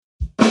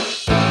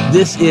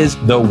This is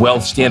the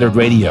Wealth Standard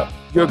Radio,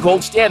 your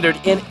gold standard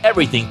in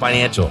everything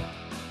financial.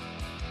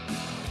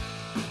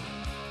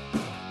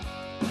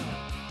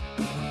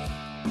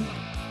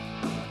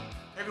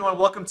 Hey everyone,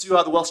 welcome to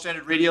the Wealth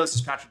Standard Radio. This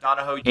is Patrick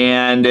Donohoe,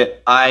 and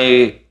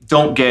I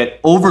don't get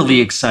overly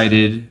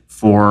excited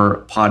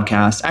for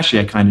podcasts.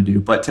 Actually, I kind of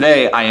do, but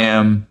today I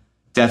am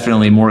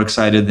definitely more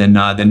excited than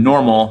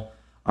normal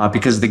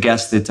because of the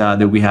guest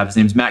that we have. His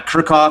name is Matt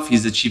Kerkhoff.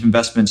 He's the Chief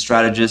Investment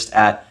Strategist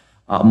at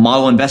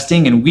Model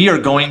Investing, and we are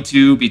going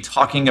to be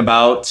talking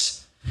about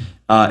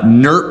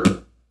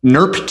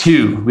NERP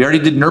 2. We already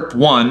did NERP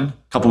 1 a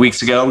couple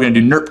weeks ago. We're going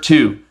to do NERP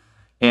 2.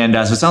 And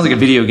so it sounds like a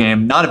video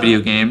game, not a video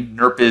game.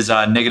 NERP is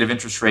negative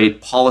interest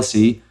rate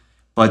policy.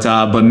 But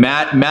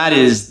Matt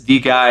is the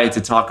guy to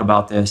talk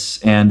about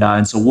this.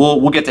 And so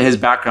we'll get to his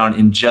background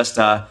in just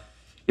a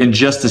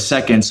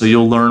second. So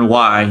you'll learn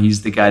why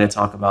he's the guy to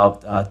talk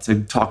about,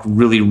 to talk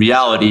really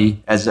reality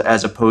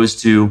as opposed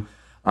to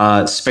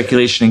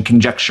speculation and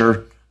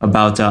conjecture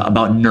about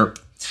NERP.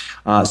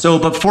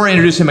 But before I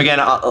introduce him again,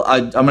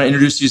 I'm going to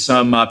introduce you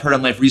some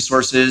Paradigm Life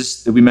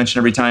resources that we mention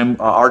every time.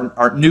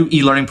 Our new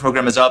e-learning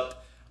program is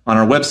up on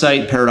our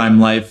website,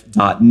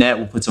 paradigmlife.net.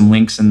 We'll put some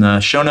links in the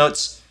show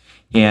notes.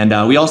 And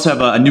we also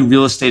have a new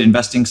real estate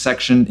investing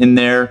section in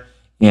there,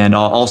 and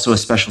also a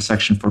special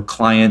section for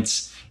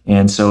clients.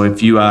 And so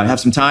if you have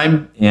some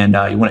time and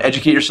you want to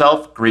educate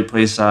yourself, great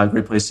place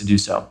to do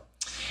so.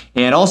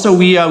 And also,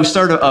 we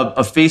started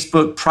a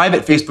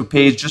private Facebook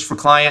page just for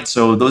clients.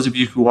 So those of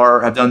you who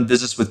have done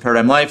business with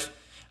Paradigm Life,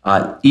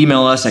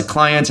 email us at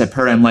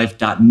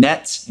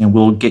clients@paradigmlife.net, and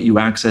we'll get you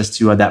access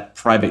to that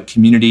private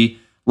community.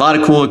 A lot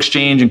of cool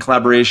exchange and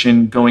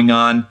collaboration going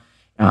on,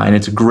 and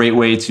it's a great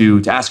way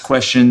to ask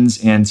questions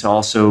and to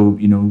also,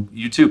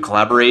 you too,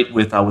 collaborate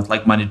with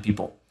like-minded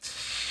people.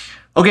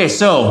 Okay,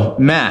 so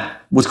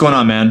Matt, what's going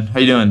on, man?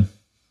 How you doing?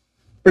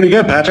 Pretty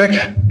good, Patrick.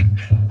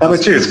 How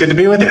about you? It's good to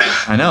be with you.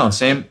 I know,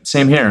 same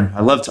here.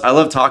 I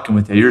love talking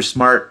with you. You're a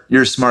smart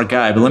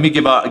guy. But let me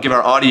give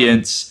our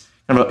audience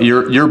kind of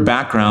your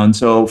background.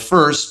 So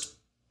first,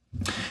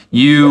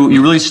 you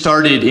really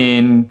started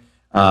in.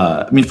 You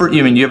have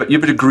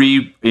a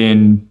degree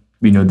in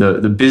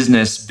the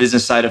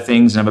business side of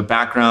things, and have a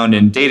background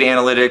in data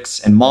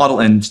analytics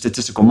and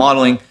statistical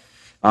modeling.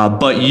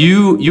 But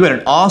you had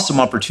an awesome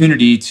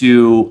opportunity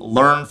to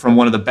learn from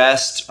one of the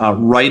best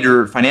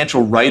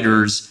financial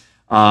writers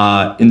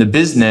in the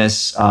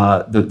business,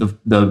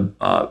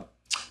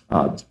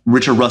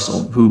 Richard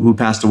Russell, who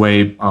passed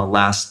away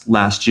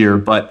last year.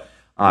 But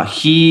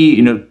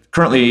he,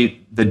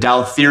 currently the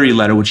Dow Theory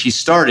Letter, which he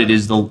started,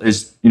 is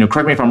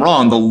correct me if I'm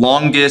wrong, the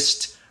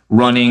longest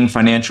running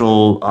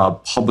financial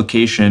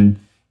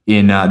publication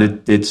in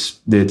that's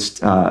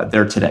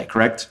there today.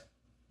 Correct?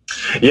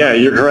 Yeah,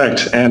 you're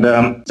correct, and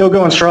still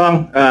going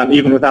strong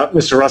even without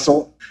Mr.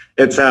 Russell.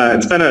 It's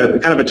been a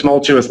kind of a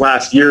tumultuous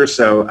last year or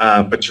so,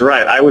 but you're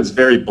right. I was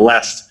very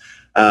blessed.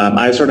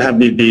 I sort of have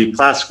the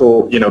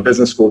classical,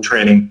 business school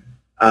training,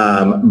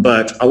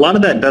 but a lot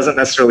of that doesn't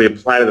necessarily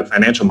apply to the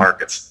financial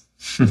markets.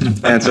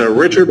 And so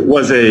Richard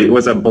was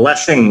a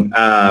blessing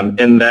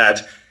in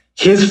that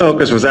his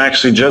focus was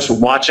actually just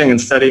watching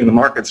and studying the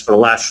markets for the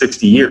last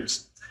 60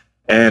 years,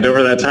 and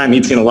over that time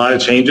he'd seen a lot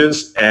of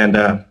changes,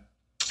 and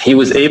he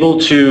was able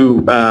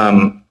to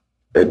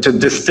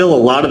distill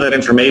a lot of that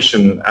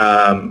information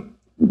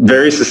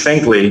very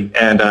succinctly,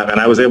 and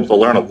I was able to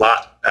learn a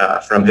lot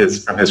from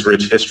his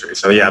rich history.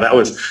 So yeah, that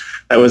was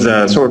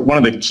sort of one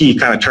of the key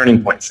kind of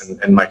turning points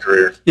in my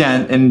career.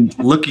 Yeah, and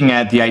looking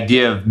at the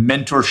idea of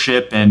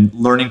mentorship and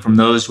learning from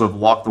those who have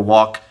walked the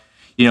walk,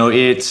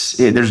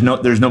 there's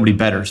nobody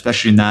better,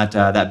 especially in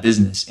that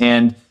business.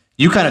 And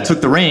you kind of took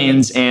the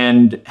reins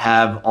and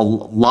have a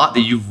lot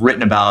that you've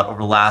written about over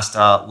the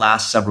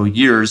last several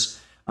years,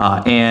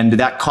 and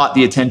that caught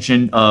the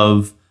attention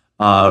of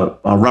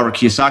Robert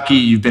Kiyosaki.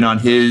 You've been on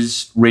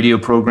his radio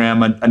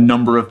program a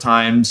number of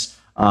times,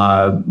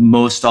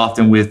 most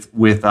often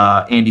with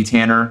Andy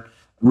Tanner,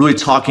 really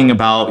talking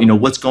about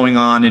what's going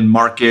on in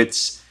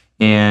markets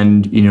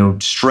and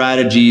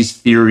strategies,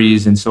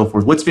 theories, and so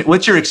forth.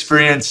 What's your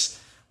experience?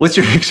 What's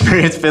your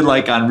experience been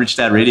like on Rich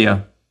Dad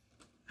Radio?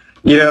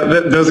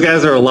 Those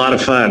guys are a lot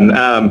of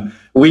fun.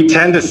 We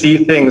tend to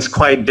see things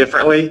quite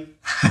differently.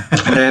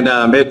 And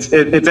it's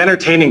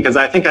entertaining because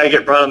I think I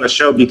get brought on the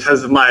show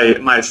because of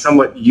my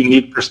somewhat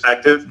unique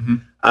perspective,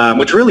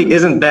 which really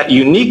isn't that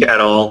unique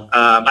at all.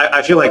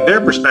 I feel like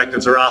their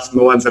perspectives are often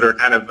the ones that are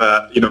kind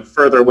of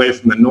further away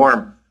from the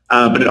norm.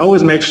 But it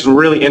always makes some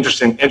really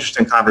interesting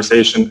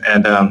conversation.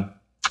 And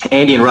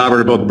Andy and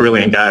Robert are both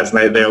brilliant guys,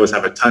 and they always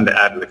have a ton to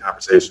add to the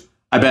conversation.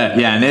 I bet,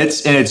 yeah, and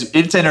it's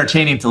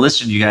entertaining to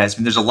listen to you guys. I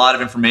mean, there's a lot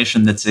of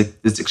information that's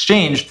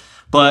exchanged,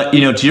 but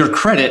to your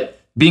credit,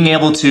 being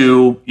able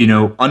to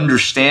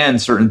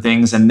understand certain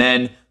things and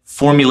then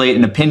formulate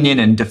an opinion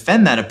and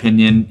defend that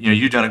opinion,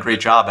 you've done a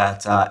great job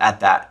at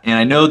that. And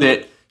I know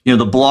that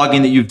the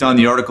blogging that you've done,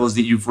 the articles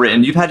that you've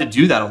written, you've had to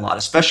do that a lot,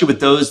 especially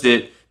with those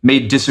that may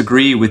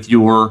disagree with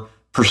your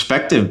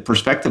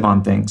perspective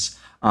on things.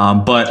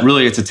 But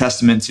really, it's a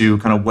testament to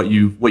kind of what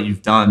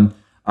you've done.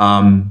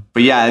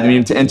 But yeah, I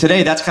mean, and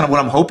today that's kind of what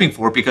I'm hoping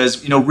for,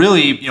 because,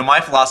 really,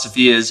 my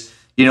philosophy is,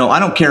 I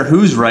don't care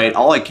who's right.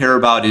 All I care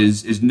about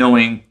is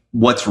knowing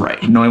what's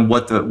right, knowing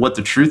what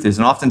the truth is.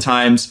 And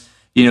oftentimes,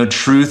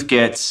 truth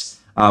gets,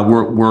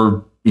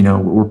 we're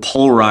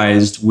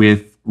polarized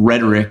with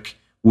rhetoric,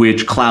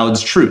 which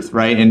clouds truth,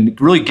 right? And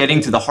really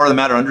getting to the heart of the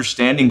matter,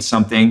 understanding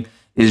something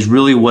is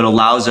really what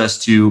allows us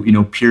to,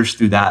 pierce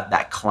through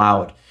that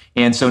cloud.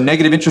 And so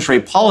negative interest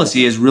rate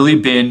policy has really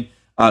been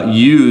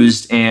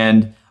used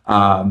and,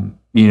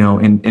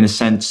 in a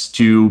sense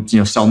to,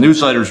 sell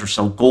newsletters or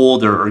sell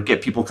gold or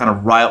get people kind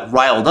of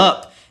riled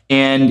up.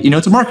 And,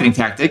 it's a marketing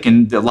tactic,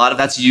 and a lot of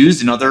that's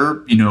used in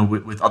other,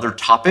 with other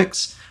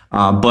topics.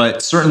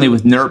 But certainly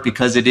with NERP,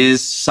 because it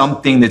is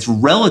something that's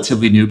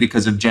relatively new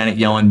because of Janet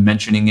Yellen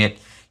mentioning it,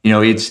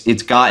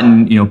 it's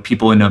gotten,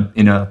 people in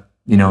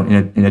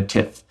a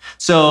tiff.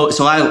 So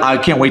I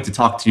can't wait to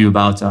talk to you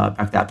about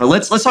that. But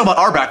let's talk about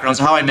our backgrounds,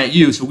 how I met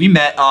you. So we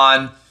met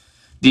on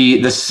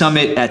the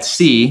summit at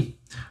sea,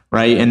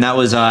 right? And that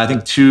was I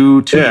think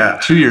two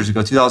years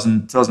ago,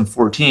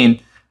 2014.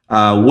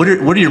 What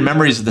are your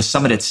memories of the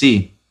summit at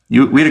sea? We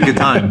had a good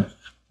time.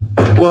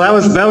 Well, that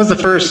was the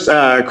first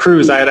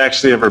cruise I had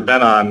actually ever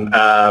been on,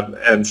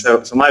 and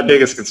so my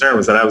biggest concern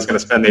was that I was going to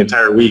spend the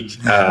entire week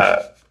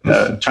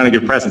trying to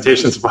give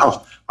presentations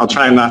while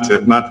trying not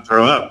to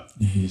throw up.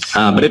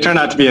 But it turned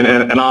out to be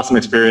an awesome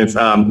experience.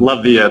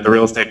 Love the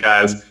real estate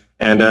guys,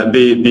 and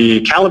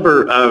the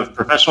caliber of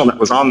professional that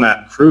was on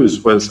that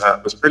cruise was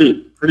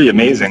pretty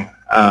amazing.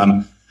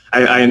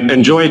 I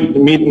enjoyed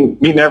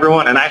meeting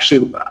everyone, and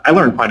actually I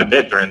learned quite a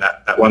bit during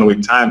that 1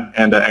 week time,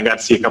 and I got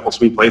to see a couple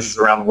sweet places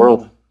around the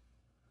world.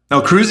 No,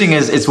 cruising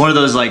it's one of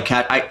those like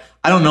I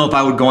don't know if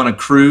I would go on a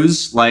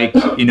cruise for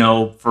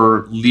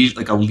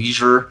a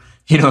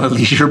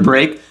leisure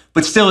break,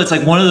 but still it's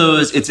like one of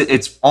those,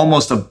 it's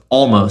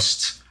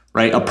almost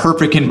right, a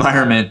perfect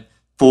environment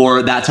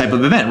for that type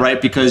of event, right?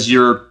 Because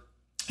you're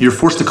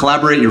forced to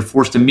collaborate, you're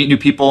forced to meet new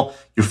people,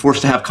 you're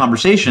forced to have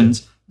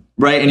conversations,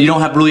 right? And you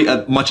don't have really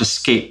much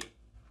escape.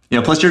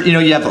 Plus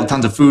you have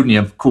tons of food and you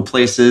have cool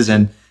places,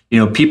 and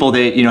people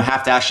that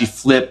have to actually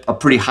flip a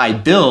pretty high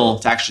bill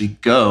to actually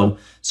go.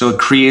 So it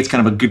creates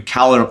kind of a good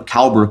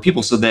caliber of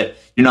people so that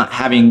you're not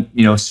having,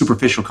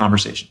 superficial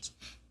conversations.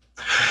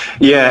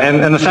 Yeah,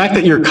 and the fact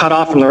that you're cut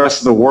off from the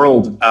rest of the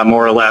world,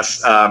 more or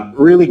less,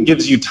 really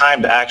gives you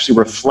time to actually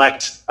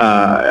reflect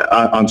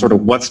on sort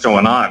of what's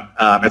going on.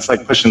 It's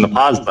like pushing the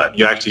pause button.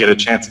 You actually get a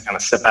chance to kind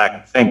of sit back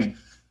and think.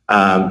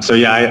 So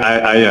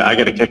yeah, I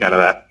get a kick out of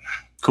that.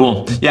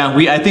 Cool. Yeah,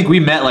 I think we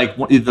met like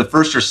the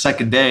first or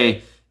second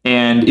day,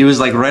 and it was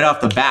like right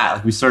off the bat,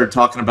 like we started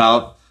talking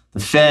about the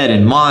Fed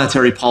and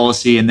monetary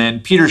policy, and then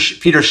Peter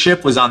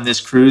Schiff was on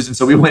this cruise, and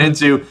so we went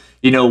into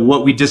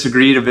what we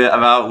disagreed a bit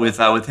about with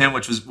him,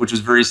 which was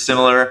very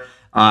similar,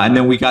 and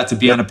then we got to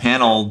be on a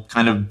panel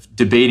kind of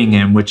debating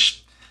him,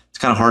 which it's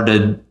kind of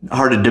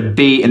hard to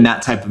debate in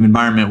that type of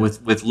environment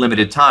with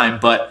limited time,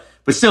 but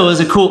still it was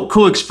a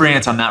cool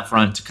experience on that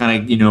front to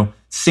kind of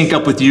sync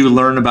up with you,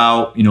 learn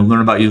about you,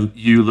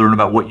 learn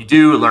about what you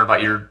do, learn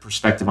about your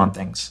perspective on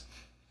things.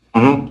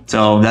 Mm-hmm.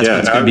 So that's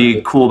what's going to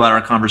be cool about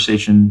our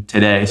conversation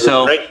today.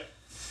 So,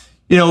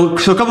 so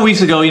a couple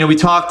weeks ago, we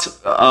talked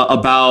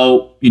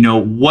about,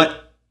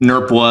 what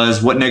NERP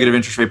was, what negative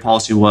interest rate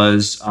policy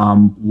was,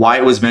 why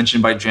it was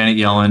mentioned by Janet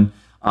Yellen,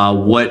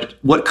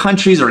 what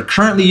countries are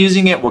currently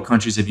using it, what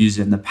countries have used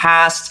it in the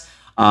past,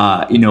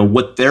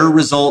 what their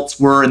results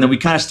were, and then we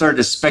kind of started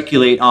to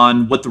speculate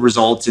on what the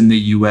results in the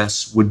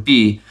U.S. would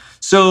be.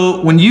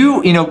 So when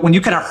you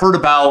kind of heard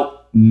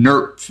about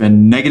NERP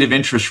and negative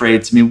interest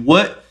rates, I mean,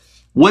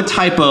 what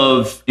type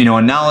of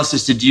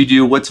analysis did you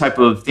do? What type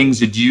of things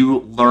did you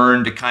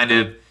learn to kind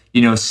of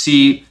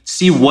see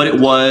what it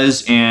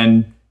was,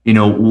 and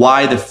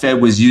why the Fed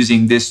was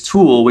using this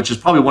tool, which is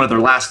probably one of their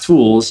last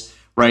tools,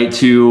 right,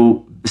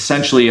 to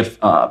essentially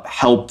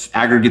help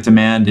aggregate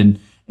demand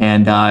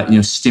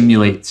and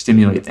stimulate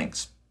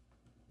things?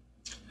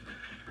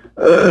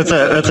 That's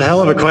a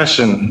hell of a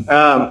question.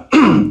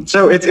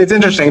 So it's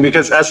interesting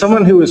because as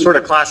someone who is sort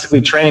of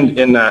classically trained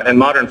in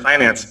modern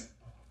finance,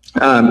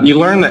 you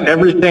learn that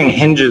everything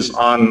hinges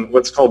on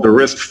what's called the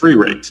risk-free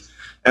rate.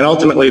 And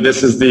ultimately,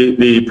 this is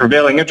the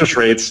prevailing interest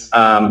rates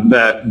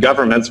that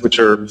governments, which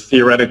are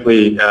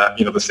theoretically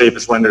the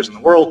safest lenders in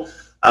the world,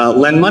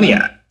 lend money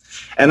at.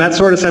 And that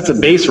sort of sets a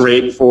base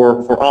rate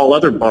for all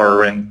other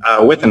borrowing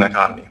with an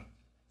economy.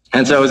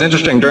 And so it was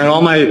interesting. During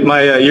all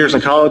my years in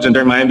college and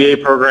during my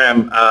MBA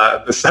program,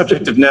 the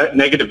subject of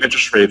negative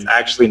interest rates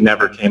actually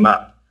never came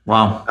up.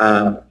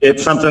 Wow.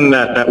 It's something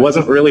that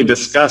wasn't really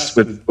discussed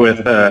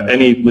with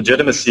any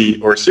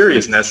legitimacy or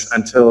seriousness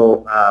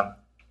until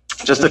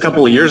just a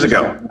couple of years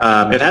ago.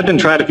 It had been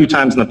tried a few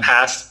times in the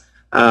past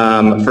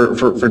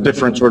for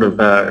different sort of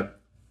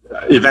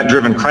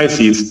event-driven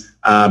crises,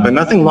 but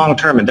nothing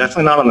long-term, and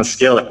definitely not on the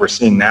scale that we're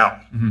seeing now.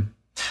 Mm-hmm.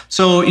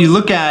 So you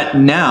look at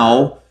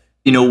now,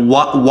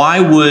 why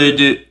would,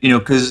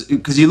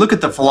 because you look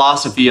at the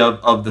philosophy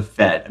of the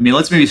Fed. I mean,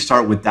 let's maybe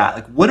start with that.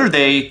 Like, what are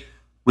they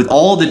with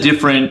all the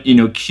different,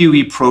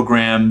 QE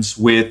programs,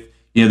 with,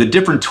 the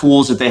different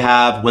tools that they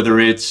have, whether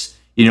it's,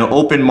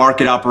 open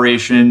market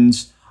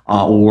operations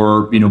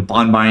or,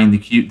 bond buying, the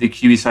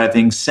QE side of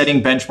things,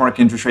 setting benchmark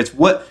interest rates,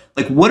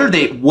 what are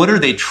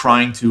they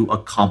trying to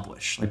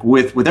accomplish? Like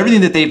with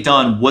everything that they've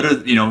done, what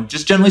are,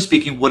 just generally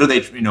speaking, what are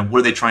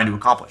they trying to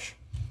accomplish?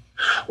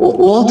 Well,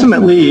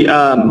 ultimately,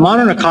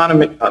 modern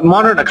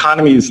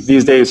economies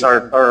these days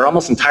are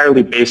almost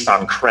entirely based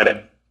on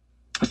credit.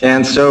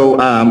 And so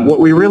what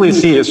we really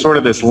see is sort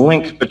of this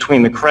link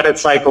between the credit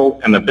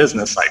cycle and the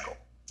business cycle.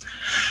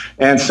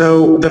 And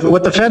so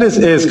what the Fed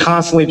is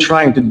constantly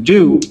trying to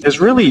do is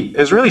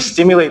really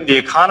stimulate the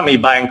economy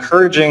by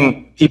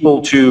encouraging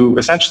people to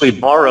essentially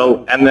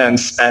borrow and then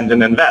spend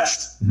and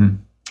invest.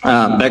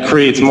 Mm-hmm. That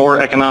creates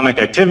more economic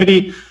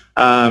activity,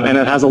 and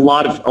it has a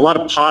lot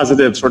of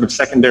positive sort of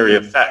secondary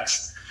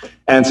effects.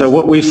 And so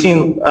what we've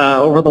seen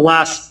over the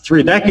last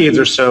 3 decades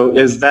or so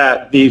is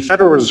that the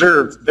Federal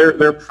Reserve,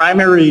 their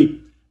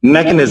primary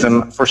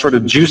mechanism for sort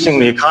of juicing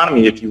the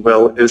economy, if you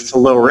will, is to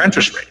lower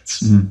interest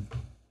rates. Mm-hmm.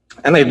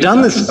 And they've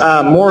done this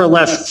more or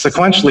less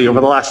sequentially over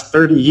the last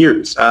 30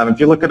 years. If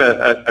you look at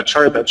a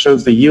chart that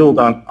shows the yield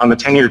on the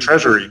 10-year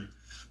Treasury,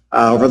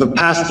 over the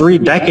past 3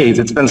 decades,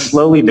 it's been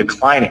slowly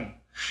declining.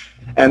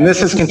 And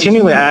this has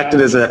continually acted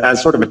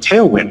as sort of a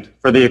tailwind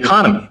for the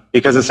economy,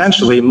 because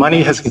essentially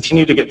money has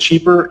continued to get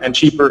cheaper and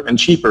cheaper and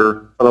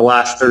cheaper for the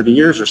last 30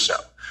 years or so.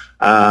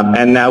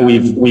 And now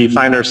we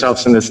find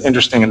ourselves in this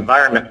interesting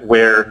environment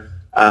where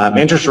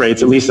interest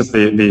rates, at least at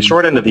the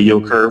short end of the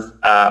yield curve,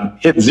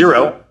 hit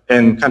zero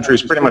in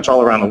countries pretty much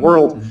all around the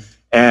world.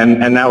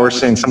 And now we're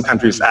seeing some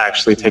countries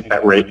actually take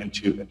that rate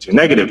into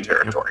negative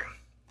territory.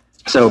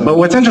 So, but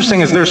what's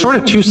interesting is there's sort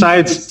of 2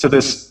 sides to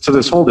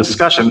this whole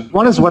discussion.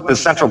 One is what the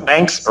central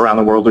banks around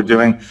the world are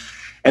doing,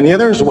 and the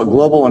other is what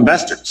global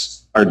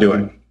investors are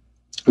doing.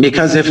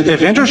 Because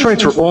if interest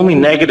rates were only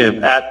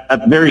negative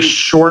at very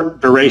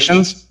short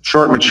durations,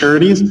 short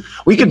maturities,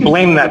 we could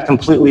blame that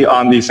completely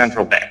on the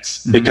central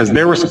banks, because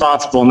they're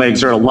responsible and they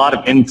exert a lot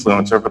of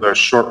influence over those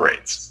short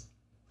rates.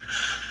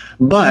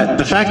 But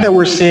the fact that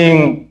we're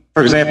seeing,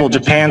 for example,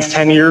 Japan's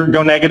 10-year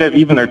go negative,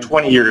 even their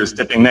 20-year is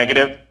dipping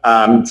negative.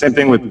 Same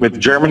thing with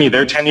Germany,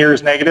 their 10-year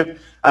is negative.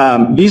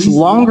 These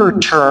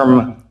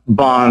longer-term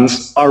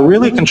bonds are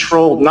really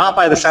controlled not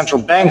by the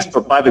central banks,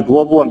 but by the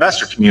global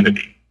investor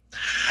community.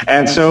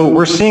 And so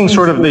we're seeing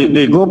sort of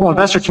the global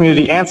investor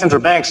community and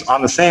central banks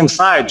on the same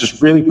side,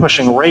 just really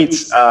pushing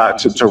rates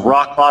to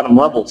rock bottom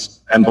levels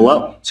and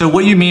below. So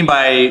what you mean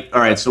by,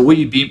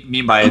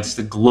 mean by it's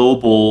the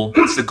global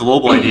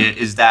idea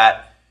is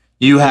that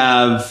you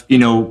have,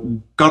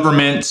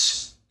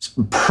 governments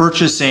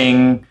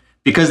purchasing,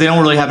 because they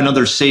don't really have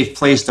another safe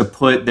place to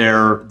put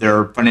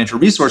their financial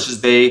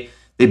resources. They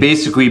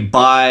basically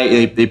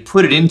buy, they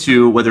put it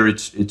into, whether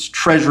it's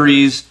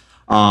treasuries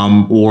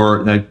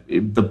or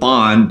the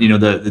bond,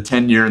 the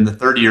 10-year and the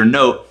 30-year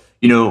note.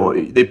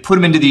 They put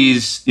them into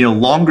these,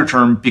 longer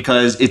term,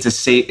 because it's a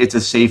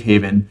safe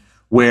haven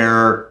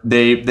where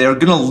they're going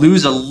to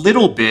lose a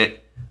little bit.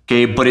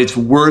 Okay, but it's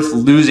worth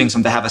losing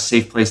some to have a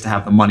safe place to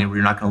have the money where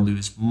you're not going to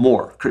lose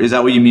more. Is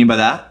that what you mean by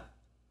that?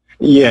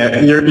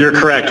 Yeah, you're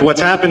correct.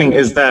 What's happening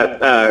is that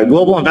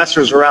global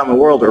investors around the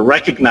world are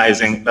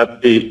recognizing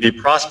that the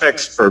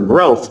prospects for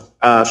growth,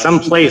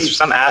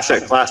 some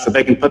asset class that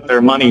they can put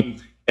their money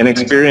and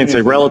experience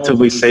a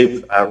relatively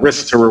safe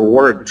risk to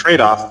reward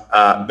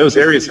trade-off, those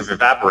areas have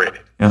evaporated.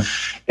 Yeah.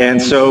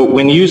 And so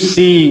when you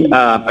see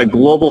a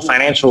global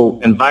financial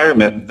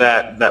environment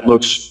that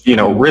looks,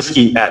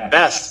 risky at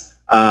best,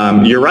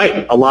 you're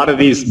right. A lot of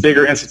these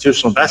bigger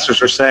institutional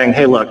investors are saying,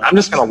 hey, look, I'm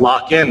just going to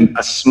lock in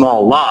a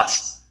small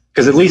loss,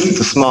 because at least it's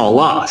a small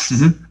loss.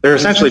 Mm-hmm. They're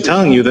essentially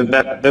telling you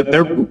that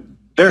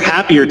they're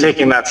happier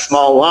taking that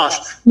small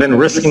loss than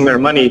risking their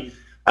money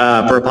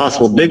for a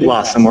possible big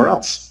loss somewhere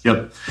else.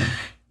 Yep.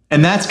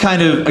 And that's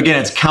kind of,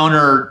 again, it's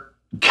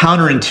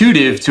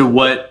counterintuitive to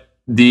what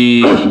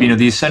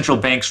these central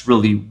banks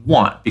really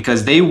want,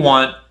 because they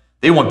want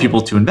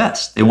people to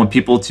invest. They want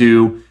people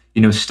to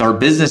start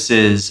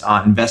businesses,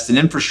 invest in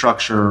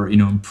infrastructure,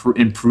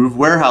 improve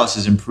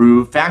warehouses,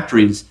 improve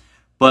factories,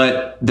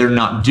 but they're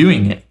not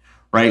doing it,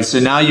 right? So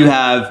now you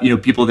have,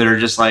 people that are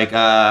just like,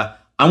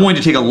 I'm going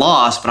to take a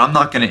loss, but I'm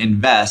not going to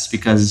invest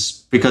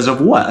because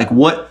of what?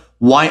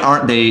 Why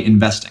aren't they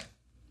investing?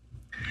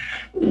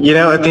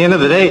 At the end of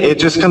the day, it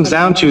just comes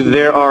down to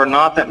there are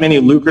not that many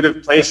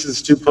lucrative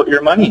places to put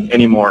your money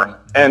anymore.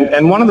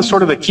 And one of the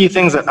sort of the key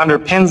things that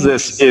underpins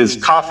this is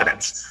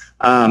confidence.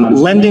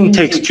 Lending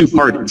takes 2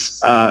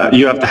 parties.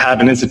 You have to have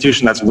an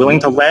institution that's willing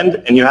to lend,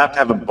 and you have to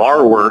have a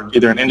borrower,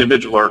 either an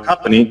individual or a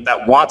company,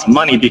 that wants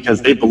money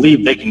because they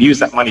believe they can use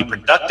that money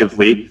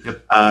productively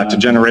to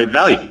generate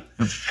value.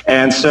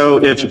 And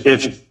so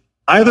if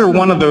either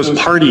one of those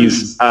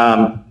parties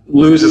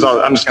loses,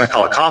 I'm just going to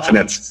call it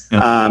confidence,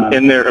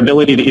 in their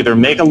ability to either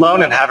make a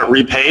loan and have it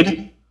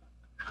repaid,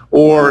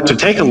 or to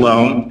take a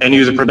loan and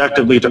use it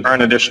productively to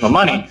earn additional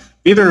money, if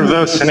either of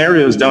those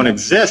scenarios don't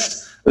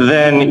exist,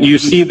 then you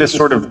see this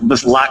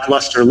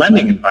lackluster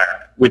lending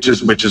environment which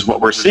is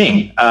what we're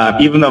seeing.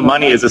 Even though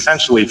money is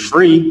essentially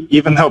free,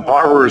 even though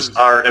borrowers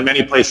are in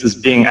many places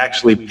being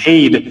actually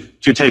paid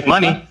to take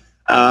money,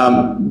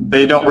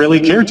 they don't really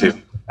care to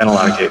in a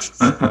lot of cases.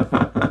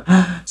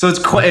 So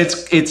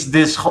it's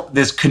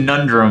this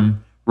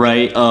conundrum,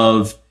 right?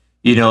 Of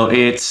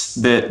it's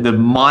the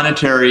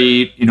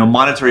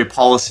monetary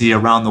policy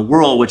around the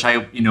world, which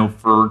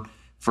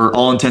for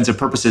all intents and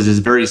purposes is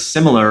very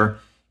similar.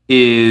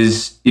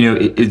 Is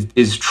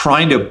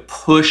trying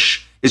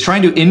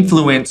to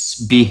influence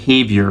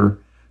behavior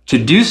to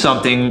do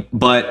something,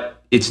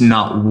 but it's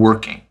not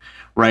working,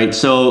 right?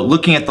 So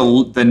looking at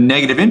the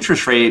negative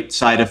interest rate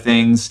side of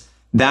things,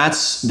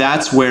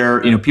 that's where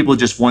people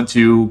just want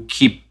to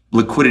keep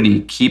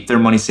liquidity, keep their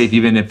money safe,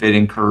 even if it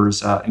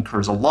incurs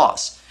a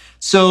loss.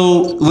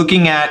 So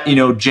looking at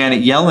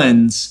Janet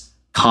Yellen's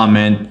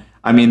comment,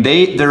 I mean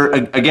they're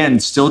again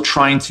still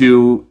trying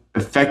to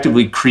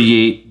effectively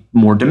create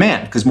more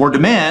demand, because more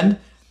demand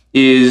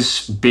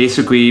is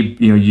basically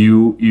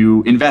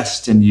you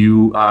invest and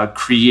you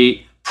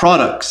create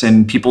products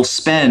and people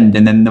spend,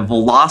 and then the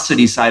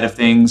velocity side of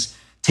things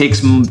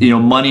takes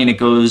money and it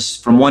goes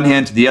from one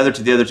hand to the other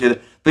to the other to the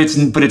other,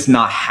 but it's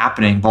not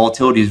happening.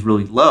 Volatility is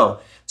really low.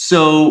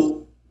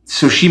 So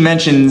she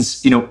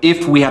mentions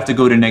if we have to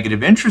go to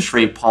negative interest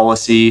rate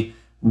policy,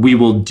 we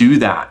will do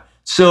that.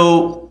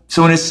 So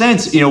in a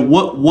sense,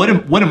 what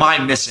am I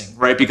missing,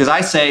 right? Because I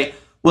say,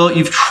 well,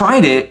 you've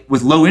tried it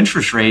with low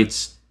interest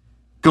rates.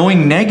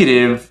 Going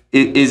negative,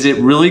 is it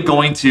really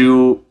going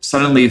to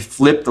suddenly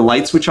flip the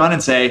light switch on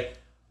and say,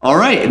 all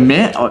right,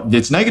 man,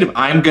 it's negative.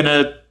 I am going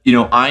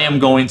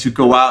to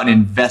go out and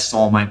invest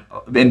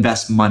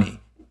money.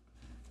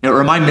 Or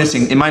am I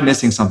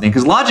missing something?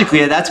 Because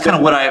logically, that's kind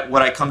of what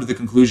I come to the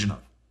conclusion of.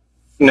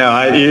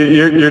 No,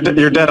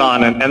 you're dead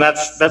on, and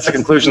that's the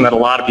conclusion that a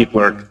lot of people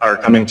are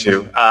coming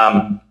to.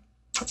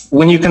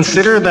 When you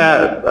consider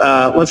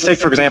that, let's take,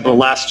 for example, the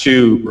last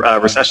two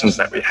recessions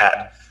that we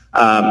had.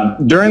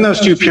 During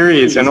those two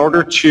periods, in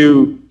order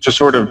to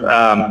sort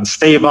of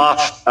stave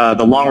off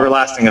the longer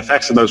lasting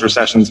effects of those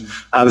recessions,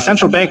 the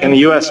central bank in the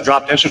U.S.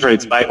 dropped interest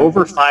rates by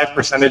over 5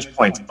 percentage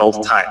points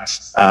both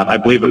times. I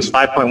believe it was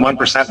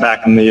 5.1%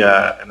 back in the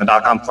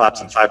dot-com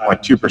collapse and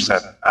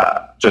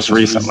 5.2% just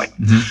recently.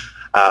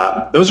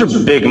 Mm-hmm. Those are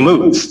big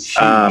moves.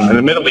 And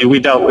admittedly, we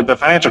dealt with the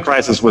financial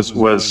crisis was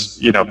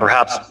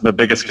perhaps the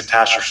biggest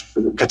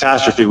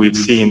catastrophe we've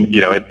seen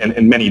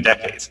in many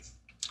decades.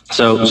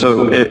 So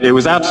it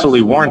was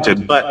absolutely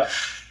warranted. But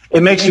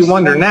it makes you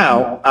wonder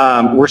now.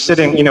 We're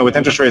sitting with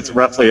interest rates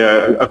roughly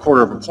a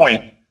quarter of a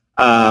point.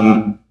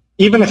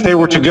 Even if they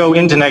were to go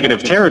into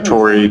negative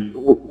territory,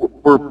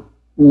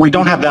 we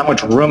don't have that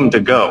much room to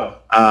go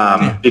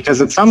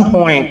because at some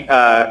point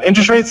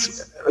interest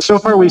rates. So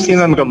far, we've seen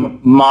them go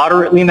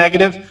moderately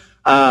negative.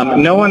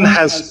 No one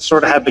has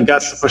sort of had the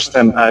guts to push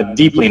them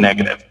deeply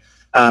negative.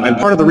 And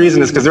part of the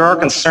reason is because there are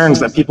concerns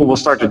that people will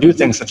start to do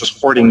things such as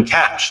hoarding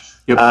cash.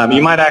 Yep.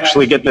 You might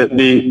actually get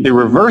the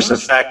reverse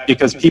effect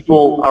because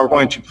people are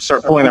going to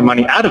start pulling their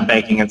money out of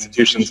banking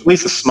institutions, at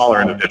least the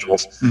smaller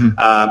individuals,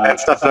 and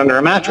stuff it under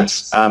a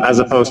mattress, as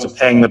opposed to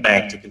paying the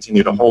bank to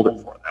continue to hold it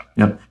for them.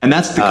 Yep. And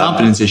that's the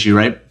confidence issue,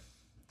 right?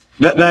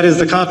 That is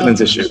the confidence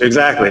issue,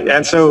 exactly.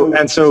 And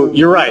so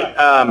you're right.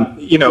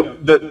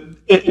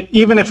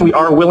 Even if we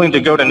are willing to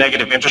go to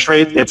negative interest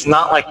rates, it's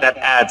not like that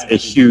adds a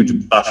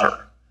huge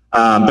buffer.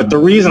 But the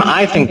reason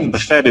I think that the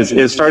Fed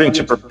is starting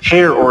to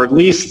prepare or at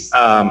least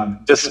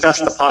discuss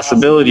the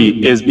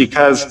possibility is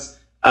because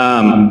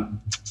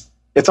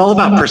it's all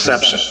about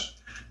perception.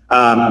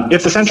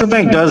 If the central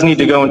bank does need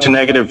to go into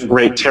negative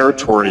rate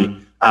territory,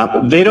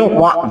 they don't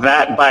want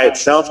that by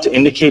itself to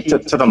indicate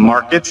to the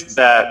markets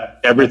that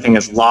everything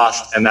is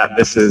lost and that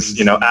this is,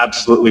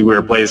 absolutely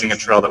we're blazing a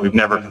trail that we've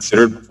never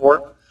considered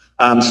before.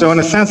 So in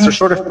a sense, they're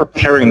sort of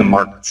preparing the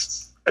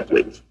markets, I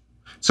believe.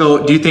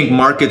 So do you think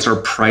markets are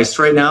priced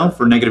right now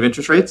for negative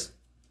interest rates?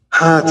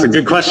 That's a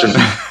good question.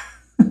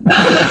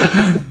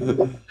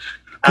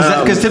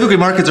 Because typically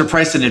markets are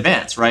priced in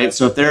advance, right?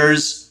 So if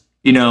there's,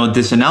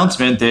 this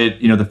announcement that,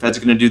 the Fed's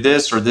going to do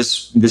this or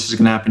this is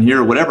going to happen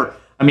here or whatever,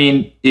 I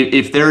mean,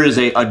 if there is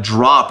a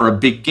drop or a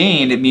big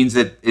gain, it means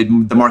that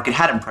the market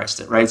hadn't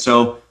priced it, right?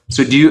 So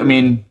do you?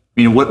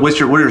 What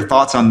are your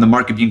thoughts on the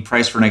market being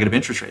priced for negative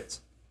interest rates?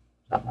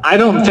 I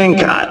wouldn't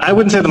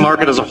say the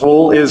market as a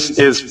whole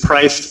is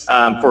priced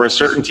for a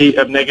certainty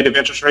of negative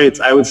interest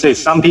rates. I would say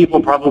some people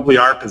probably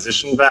are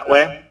positioned that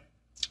way,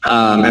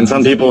 and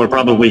some people are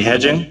probably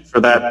hedging for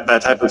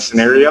that type of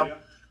scenario.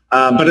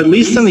 But at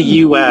least in the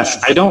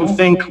U.S., I don't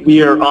think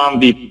we are on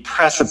the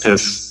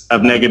precipice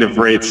of negative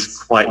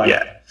rates quite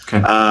yet.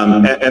 Okay.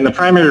 And the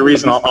primary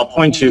reason I'll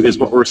point to is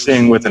what we're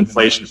seeing with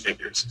inflation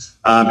figures.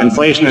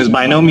 Inflation is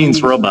by no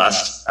means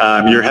robust.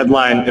 Your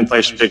headline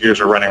inflation figures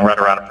are running right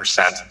around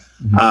 1%.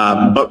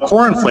 But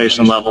core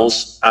inflation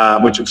levels,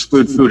 which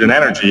exclude food and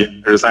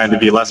energy, are designed to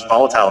be less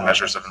volatile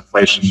measures of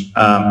inflation,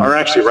 are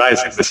actually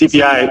rising.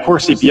 The core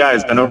CPI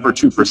has been over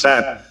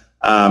 2%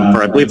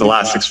 for, I believe, the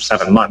last 6 or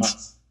 7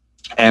 months.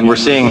 And we're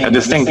seeing a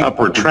distinct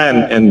upward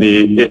trend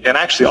in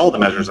actually all the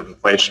measures of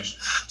inflation.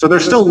 So they're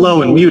still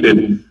low and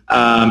muted,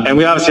 and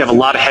we obviously have a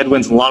lot of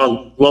headwinds and a lot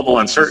of global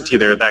uncertainty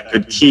there that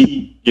could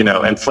keep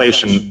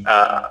inflation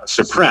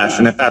suppressed.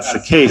 And if that's the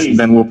case,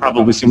 then we'll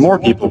probably see more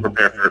people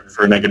prepare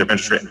for a negative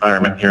interest rate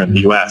environment here in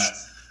the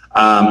U.S.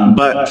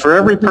 But for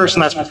every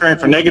person that's preparing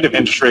for negative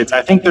interest rates,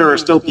 I think there are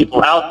still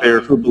people out there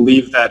who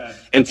believe that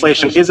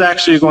inflation is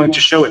actually going to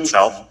show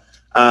itself.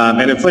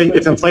 And if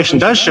inflation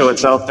does show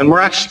itself, then we're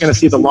actually going to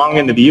see the long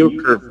end of the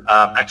yield curve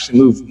actually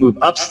move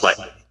up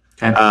slightly.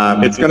 Okay.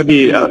 It's going to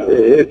be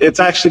it's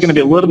actually going to be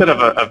a little bit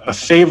of a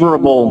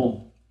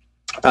favorable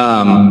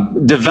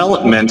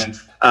development.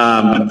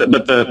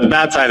 But the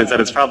bad side is that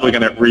it's probably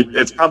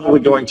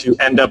going to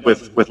end up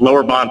with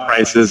lower bond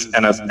prices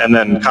and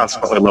then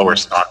consequently lower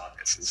stock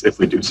prices if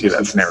we do see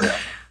that scenario.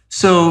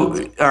 So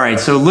all right.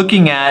 So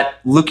looking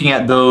at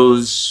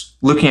those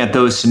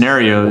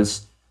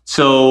scenarios.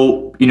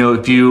 So,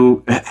 if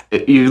you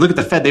look at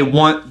the Fed, they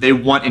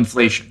want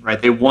inflation, right?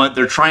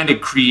 They're trying to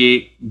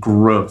create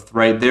growth,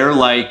 right? They're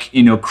like,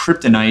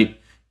 kryptonite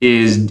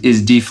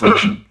is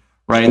deflation,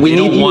 right?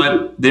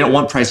 They don't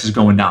want prices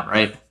going down,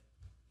 right?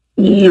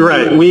 You're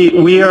right.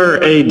 We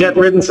are a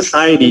debt-ridden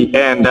society,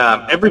 and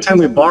every time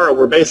we borrow,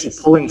 we're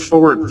basically pulling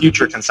forward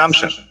future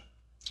consumption.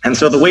 And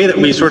so the way that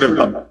we sort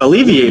of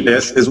alleviate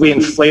this is we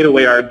inflate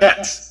away our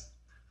debts.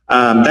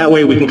 That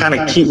way we can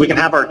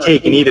have our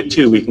cake and eat it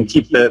too. We can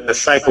keep the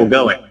cycle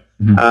going.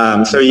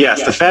 Mm-hmm. So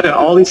yes, the Fed and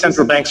all these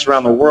central banks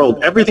around the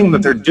world, everything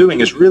that they're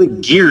doing is really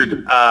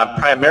geared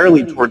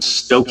primarily towards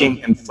stoking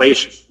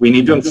inflation. We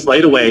need to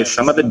inflate away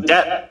some of the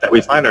debt that we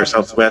find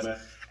ourselves with,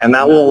 and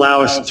that will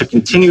allow us to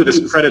continue this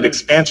credit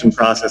expansion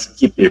process and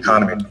keep the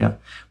economy. Yeah,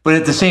 but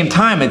at the same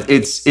time,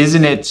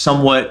 isn't it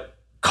somewhat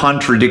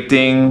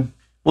contradicting?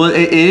 Well,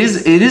 it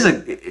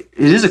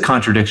is a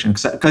contradiction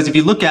because if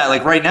you look at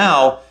like right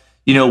now,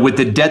 with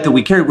the debt that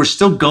we carry, we're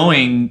still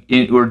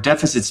we're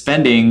deficit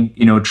spending,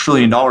 $1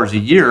 trillion a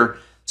year.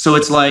 So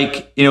it's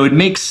like, it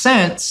makes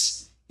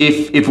sense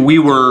if we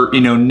were,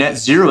 net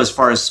zero as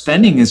far as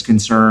spending is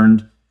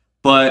concerned,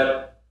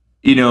 but,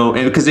 and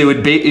because they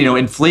would,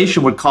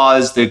 inflation would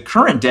cause the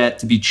current debt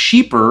to be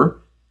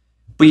cheaper,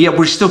 but yet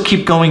we still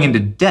keep going into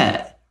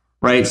debt,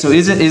 right? So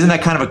isn't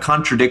that kind of a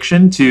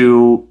contradiction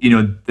to,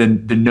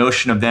 the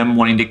notion of them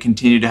wanting to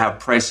continue to have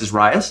prices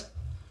rise?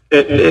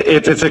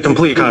 It's a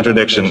complete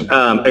contradiction.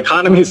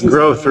 Economies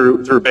grow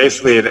through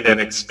basically an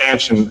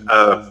expansion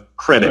of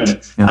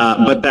credit,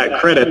 but that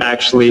credit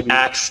actually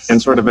acts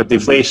in sort of a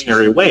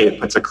deflationary way. It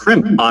puts a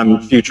crimp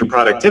on future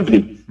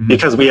productivity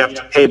because we have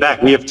to pay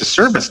back, we have to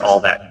service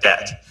all that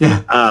debt.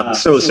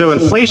 So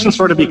inflation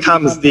sort of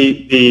becomes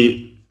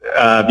the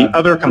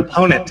other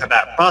component to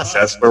that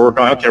process where we're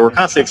going, okay, we're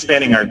constantly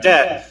expanding our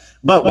debt,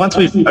 but once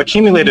we've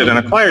accumulated and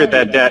acquired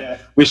that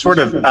debt, we sort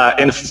of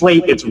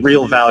inflate its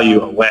real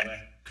value away.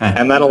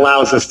 And that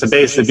allows us to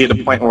basically be at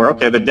a point where,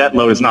 okay, the debt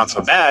load is not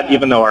so bad,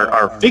 even though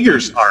our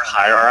figures are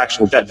higher, our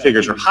actual debt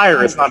figures are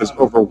higher, it's not as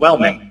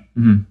overwhelming.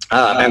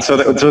 And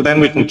so then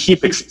we can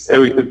keep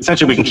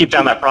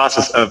down that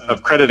process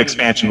of credit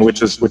expansion,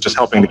 which is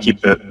helping to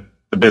keep the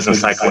business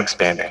cycle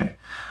expanding.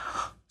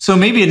 So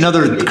maybe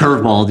another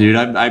curveball, dude.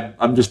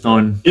 I'm just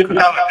throwing.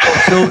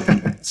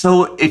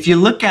 So if you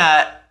look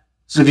at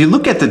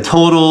the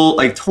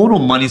total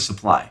money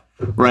supply.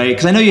 Right,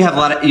 because I know you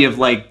have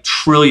like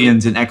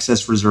trillions in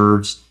excess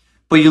reserves,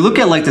 but you look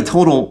at like the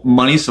total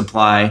money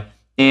supply,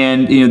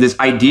 and this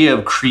idea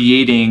of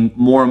creating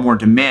more and more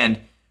demand.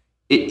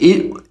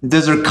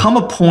 Does there come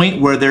a point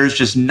where there's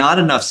just not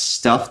enough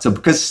stuff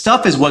because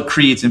stuff is what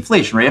creates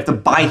inflation, right? You have to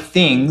buy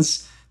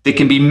things that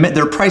can be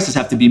their prices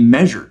have to be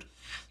measured.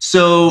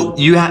 So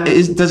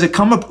does it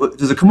come a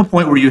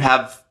point where you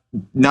have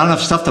not enough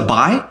stuff to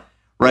buy?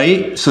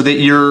 Right, so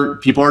that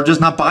people are just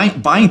not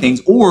buying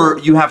things, or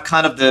you have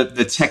kind of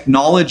the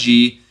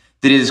technology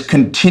that is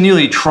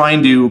continually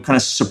trying to kind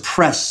of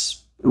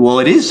suppress. Well,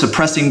 it is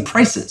suppressing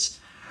prices.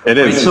 It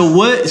is.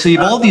 Right? So you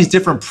have all these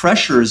different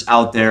pressures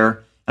out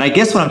there, and I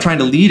guess what I'm trying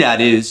to lead at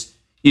is,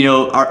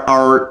 because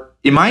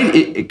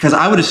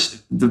I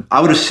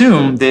would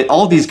assume that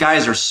all these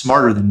guys are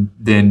smarter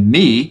than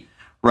me,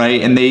 right?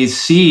 And they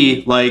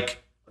see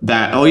like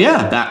that. Oh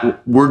yeah,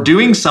 that we're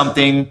doing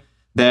something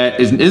that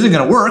isn't going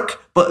to work.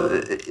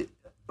 But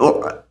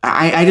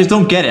I just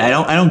don't get it. I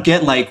don't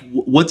get like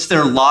what's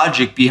their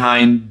logic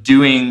behind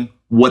doing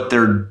what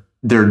they're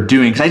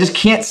doing, because I just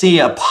can't see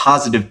a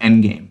positive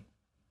end game.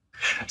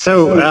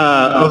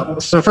 So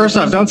first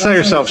off, don't sell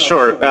yourself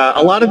short.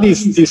 A lot of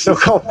these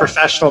so-called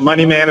professional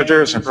money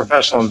managers and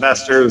professional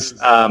investors,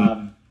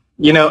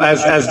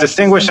 as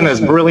distinguished and as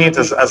brilliant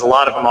as a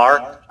lot of them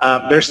are,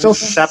 they're still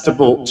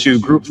susceptible to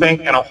groupthink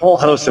and a whole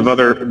host of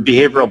other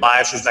behavioral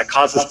biases that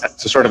cause us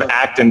to sort of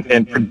act in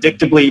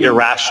predictably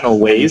irrational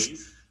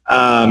ways.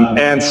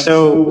 And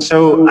so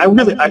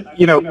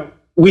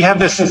we have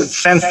this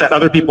sense that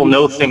other people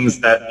know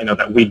things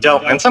that we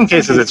don't. And in some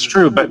cases it's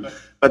true, but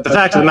the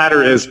fact of the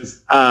matter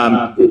is,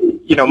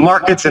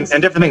 markets and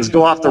different things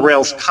go off the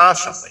rails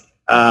constantly.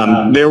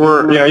 There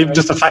were, even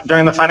just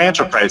during the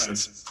financial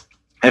crisis,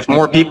 If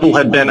more people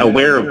had been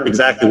aware of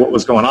exactly what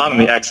was going on in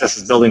the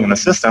excesses building in the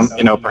system,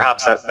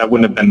 perhaps that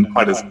wouldn't have been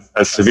quite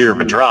as severe of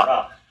a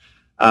drop.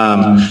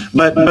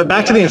 But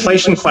back to the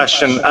inflation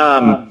question,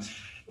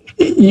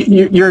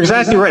 you're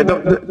exactly right.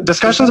 The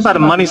discussions about a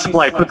money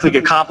supply quickly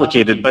get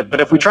complicated,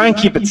 but if we try and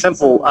keep it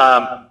simple,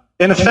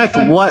 in effect,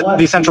 what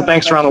the central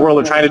banks around the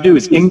world are trying to do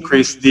is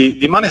increase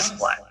the money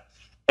supply.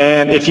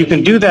 And if you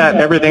can do that,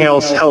 everything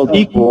else held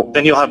equal,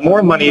 then you'll have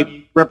more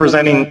money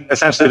representing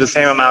essentially the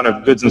same amount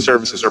of goods and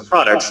services or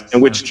products,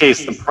 in which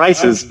case the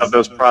prices of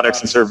those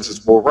products and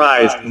services will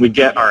rise and we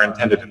get our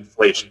intended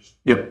inflation.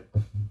 Yep.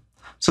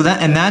 So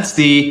that's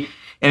the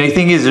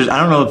thing is, I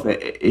don't know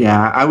if,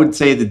 I would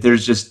say that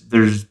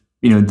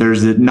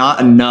there's not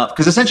enough,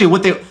 because essentially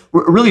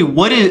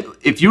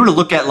if you were to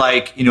look at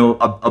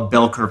a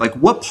bell curve, like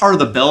what part of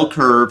the bell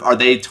curve are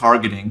they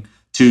targeting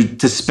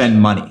to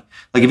spend money?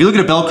 Like if you look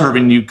at a bell curve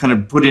and you kind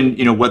of put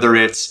in, whether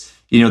it's,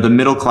 the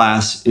middle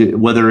class,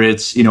 whether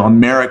it's,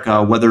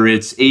 America, whether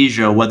it's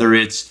Asia, whether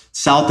it's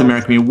South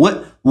America, I mean,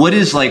 what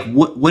is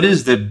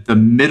the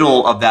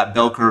middle of that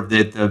bell curve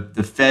that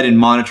the Fed and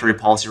monetary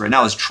policy right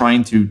now is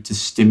trying to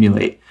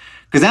stimulate?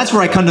 Because that's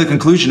where I come to the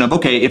conclusion of,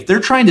 okay, if they're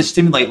trying to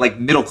stimulate like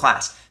middle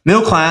class,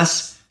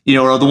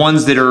 are the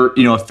ones that are,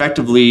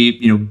 effectively,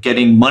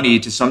 getting money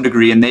to some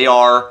degree, and they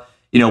are,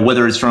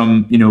 whether it's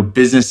from,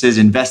 businesses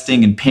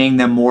investing and paying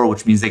them more,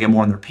 which means they get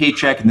more on their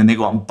paycheck, and then they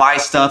go out and buy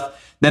stuff.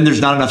 Then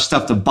there's not enough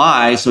stuff to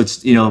buy, so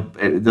it's,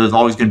 there's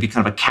always going to be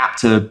kind of a cap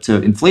to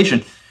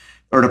inflation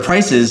or to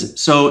prices.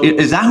 So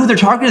is that who they're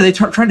targeting? Are they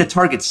trying to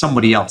target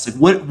somebody else?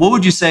 Like what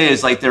would you say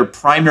is like their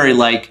primary,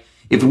 like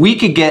if we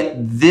could get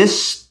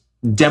this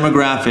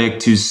demographic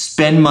to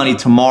spend money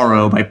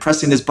tomorrow by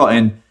pressing this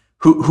button,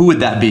 who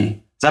would that be?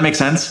 Does that make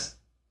sense?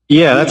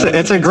 Yeah,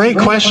 it's a great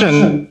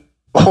question.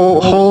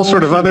 Whole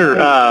sort of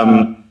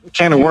other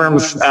can of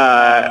worms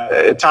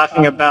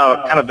talking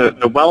about kind of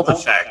the wealth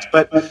effect.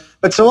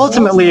 But so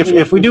ultimately,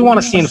 if we do want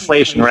to see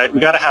inflation, right, we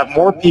got to have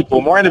more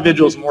people, more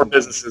individuals, more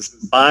businesses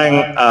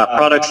buying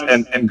products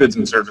and goods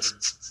and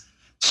services.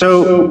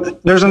 So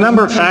there's a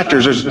number of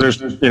factors. There's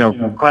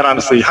quite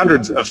honestly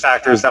hundreds of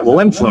factors that will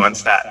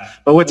influence that.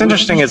 But what's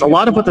interesting is a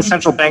lot of what the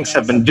central banks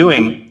have been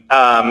doing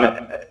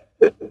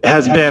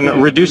has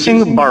been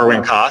reducing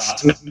borrowing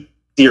costs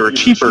or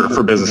cheaper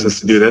for businesses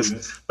to do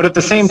this, but at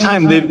the same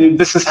time,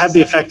 this has had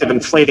the effect of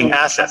inflating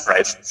asset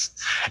prices.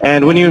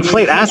 And when you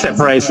inflate asset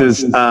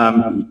prices,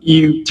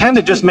 you tend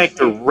to just make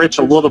the rich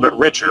a little bit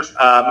richer.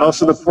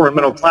 Most of the poor and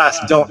middle class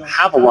don't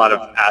have a lot of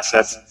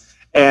assets,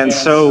 and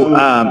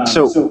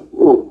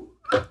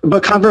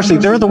but conversely,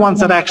 they're the ones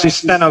that actually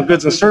spend on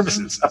goods and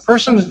services. A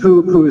person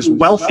who is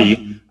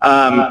wealthy,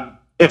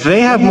 if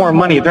they have more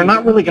money, they're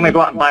not really going to go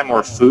out and buy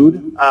more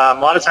food. A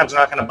lot of times, they're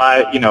not going to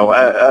buy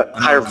a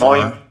higher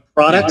volume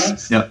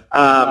products. Yeah.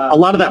 A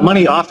lot of that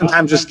money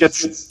oftentimes just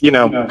gets,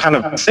 kind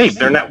of saved.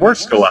 Their net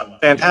worths go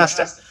up.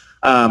 Fantastic.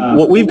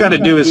 What we've got to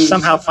do is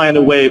somehow find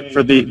a way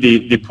for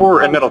the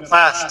poor and middle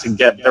class to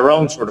get their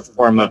own sort of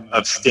form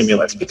of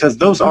stimulus, because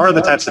those are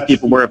the types of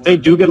people where if they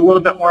do get a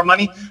little bit more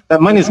money,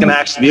 that money is going to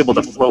actually be able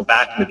to flow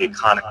back into the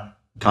economy.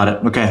 Got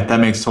it. Okay. That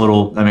makes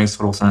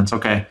total sense.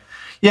 Okay.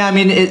 Yeah, I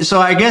mean,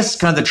 so I guess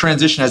kind of the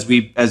transition as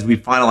we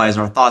finalize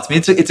our thoughts. I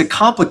mean, it's a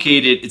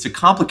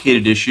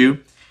complicated issue.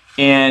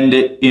 And,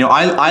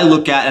 I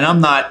look at, and I'm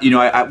not, we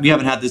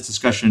haven't had this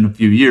discussion in a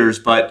few years,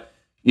 but,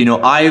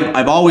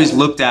 I've always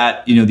looked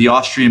at, the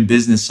Austrian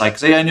business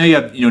cycle. I know you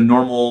have,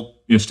 normal,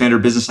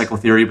 standard business cycle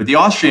theory, but the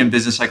Austrian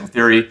business cycle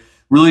theory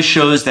really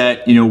shows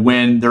that,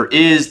 when there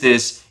is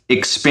this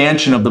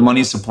expansion of the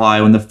money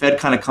supply, when the Fed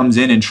kind of comes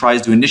in and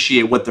tries to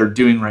initiate what they're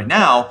doing right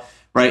now,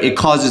 right, it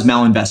causes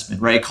malinvestment,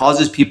 right? It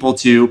causes people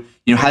to,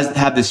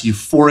 have this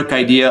euphoric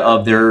idea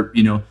of their,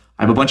 I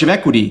have a bunch of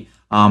equity.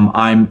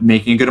 I'm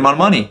making a good amount of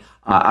money.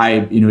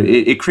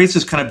 It creates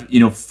this kind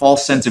of,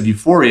 false sense of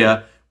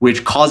euphoria,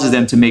 which causes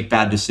them to make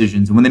bad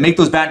decisions. And when they make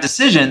those bad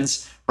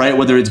decisions, right,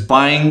 whether it's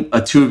buying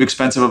too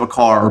expensive of a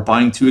car or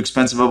buying too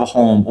expensive of a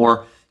home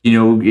or,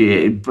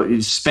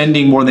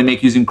 spending more than they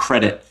make using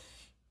credit,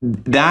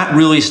 that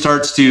really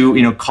starts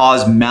to,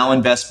 cause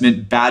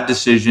malinvestment, bad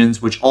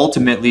decisions, which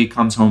ultimately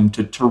comes home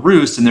to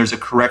roost, and there's a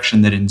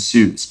correction that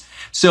ensues.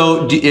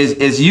 So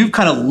as you've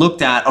kind of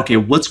looked at, okay,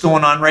 what's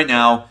going on right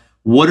now?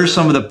 What are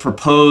some of the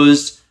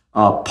proposed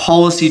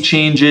policy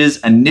changes,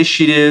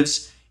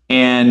 initiatives,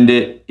 and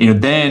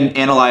then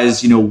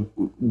analyze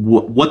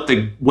what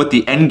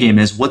the end game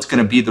is, what's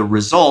going to be the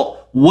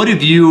result? What are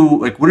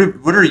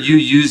you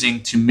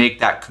using to make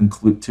that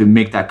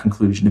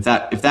conclusion? If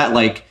that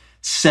like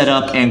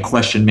setup and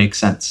question makes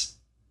sense.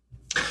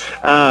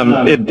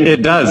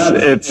 It does.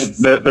 It's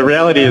the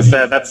reality is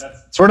that's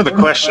sort of the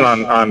question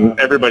on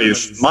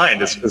everybody's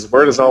mind is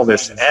where does all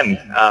this end?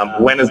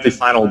 When is the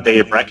final day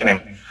of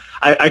reckoning?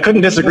 I couldn't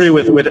disagree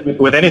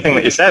with anything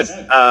that you said.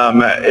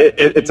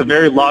 It's a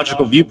very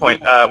logical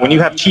viewpoint. When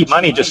you have cheap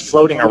money just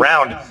floating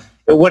around,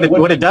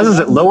 what it does is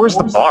it lowers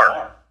the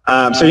bar.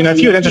 So if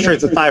you had interest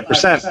rates at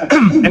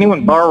 5%,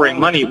 anyone borrowing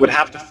money would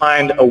have to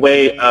find a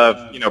way of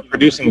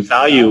producing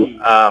value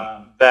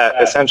that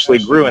essentially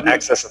grew in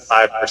excess of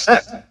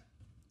 5%.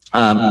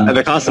 And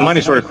the cost of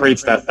money sort of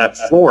creates that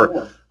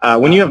floor.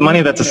 When you have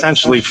money that's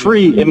essentially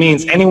free, it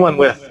means anyone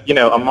with,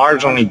 a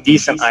marginally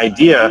decent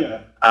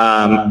idea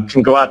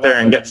can go out there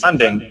and get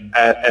funding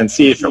and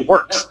see if it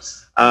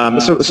works.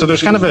 So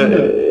there's kind of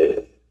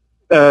a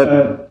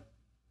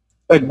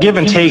give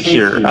and take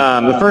here.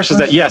 The first is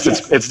that, yes,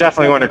 it's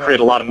definitely going to create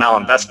a lot of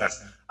malinvestment.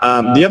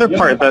 The other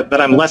part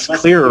that I'm less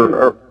clear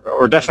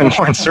or definitely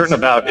more uncertain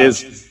about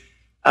is,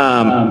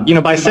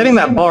 by setting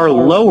that bar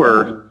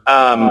lower,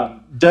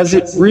 does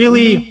it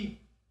really...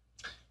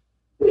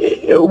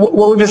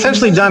 What we've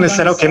essentially done is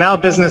said, okay, now a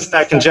business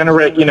that can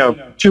generate,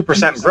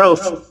 2%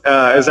 growth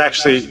is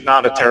actually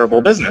not a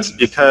terrible business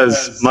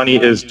because money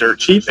is dirt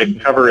cheap. It can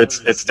cover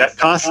its debt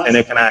costs and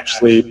it can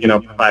actually,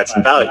 provide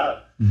some value.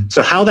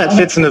 So how that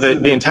fits into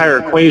the entire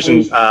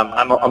equation,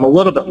 I'm a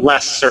little bit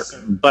less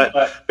certain.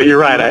 But you're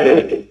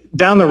right.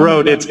 Down the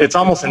road, it's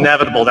almost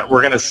inevitable that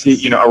we're going to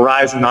see, a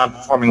rise in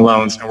non-performing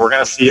loans, and we're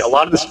going to see a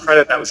lot of this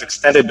credit that was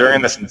extended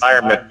during this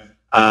environment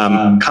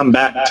come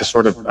back to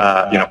sort of,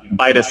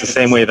 bite us the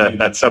same way that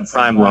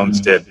subprime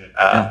loans did,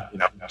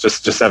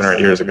 just 7 or 8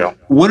 years ago.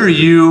 What are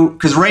you,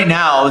 because right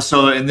now,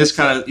 so in this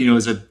kind of,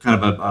 is a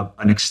kind of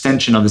an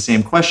extension of the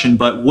same question,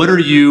 but what are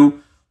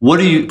you,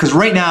 because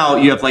right now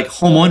you have like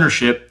home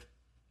ownership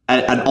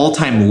at an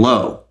all-time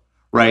low,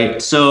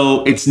 right?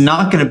 So it's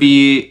not going to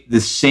be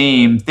the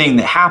same thing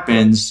that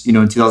happens, in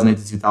 2008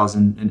 to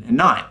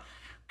 2009,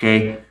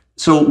 okay?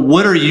 So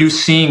what are you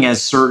seeing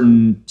as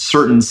certain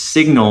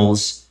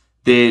signals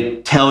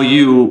that tell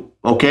you,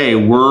 okay,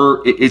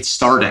 it's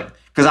starting?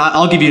 Because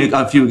I'll give you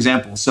a few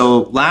examples.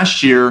 So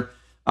last year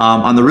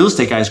on the Real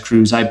Estate Guys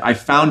cruise, I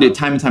found it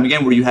time and time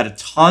again where you had a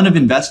ton of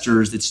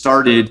investors that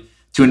started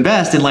to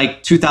invest in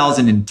like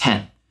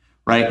 2010,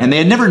 right? And they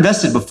had never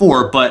invested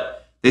before,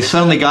 but they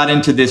suddenly got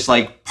into this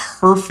like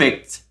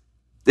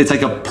it's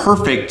like a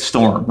perfect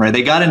storm, right?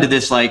 They got into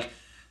this like,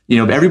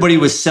 everybody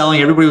was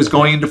selling, everybody was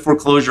going into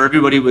foreclosure,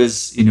 everybody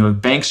was,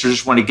 banks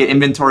just wanted to get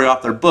inventory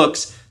off their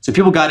books. So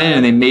people got in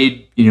and they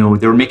made, they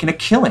were making a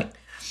killing.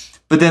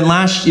 But then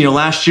last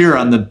year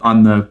on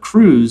the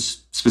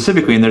cruise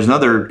specifically, and there's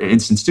another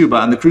instance too,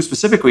 but on the cruise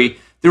specifically,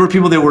 there were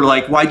people that were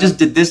like, well, I just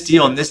did this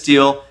deal and this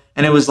deal.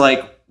 And it was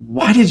like,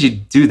 why did you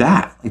do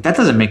that? Like, that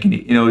doesn't make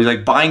any,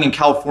 like buying in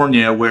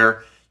California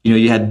where,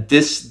 you had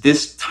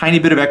this tiny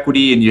bit of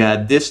equity and you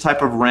had this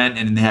type of rent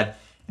and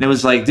it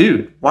was like,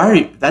 dude,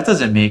 that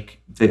doesn't make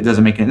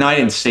it. No, I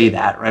didn't say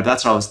that, right? But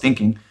that's what I was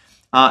thinking.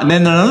 And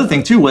then another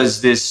thing too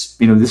was this,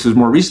 this was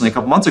more recently, a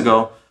couple months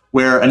ago,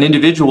 where an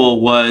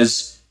individual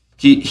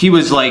he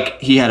was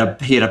like, he had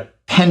a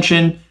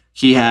pension,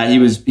 he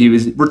was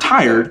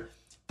retired,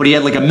 but he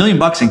had like $1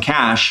 million in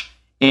cash,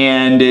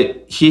 and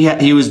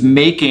he was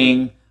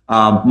making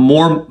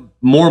more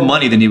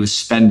money than he was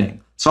spending.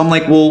 So I'm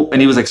like, well,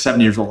 and he was like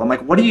 70 years old. I'm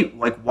like, why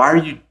are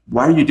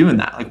you doing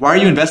that? Like, why are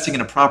you investing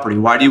in a property?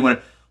 Why do you want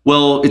to?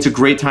 Well, it's a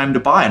great time to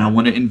buy, and I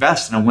want to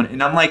invest, and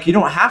I'm like, you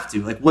don't have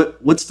to. Like,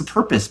 what's the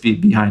purpose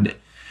behind it,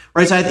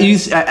 right? So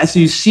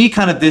you see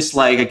kind of this,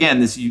 like, again,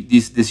 this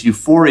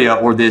euphoria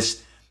or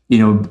this,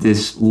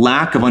 this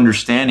lack of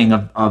understanding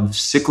of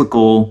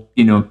cyclical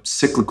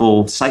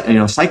cycles,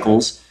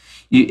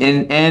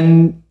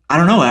 and I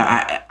don't know.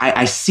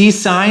 I see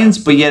signs,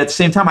 but yet at the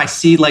same time, I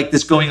see like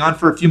this going on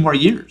for a few more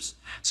years.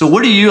 So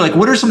what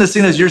are some of the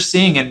signals you're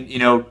seeing, and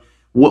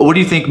what do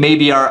you think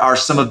maybe are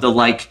some of the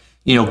like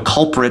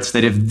culprits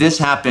that if this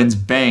happens,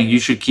 bang, you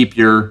should keep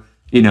your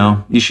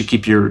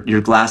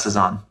your glasses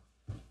on?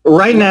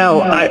 Right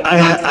now, I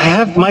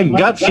have, my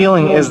gut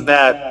feeling is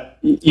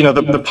that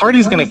the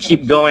party's going to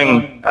keep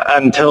going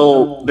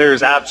until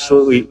there's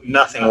absolutely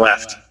nothing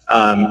left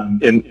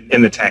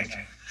in the tank.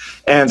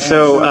 And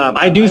so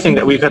I do think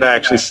that we could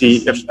actually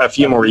see a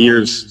few more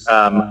years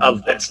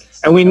of this.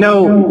 And we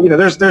know,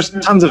 there's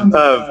tons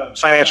of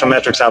financial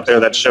metrics out there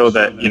that show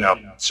that,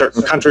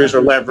 certain countries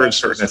are leveraged,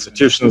 certain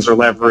institutions are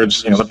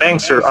leveraged. The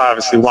banks are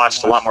obviously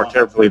watched a lot more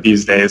carefully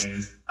these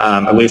days,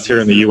 at least here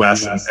in the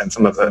U.S. and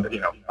some of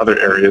the, other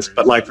areas.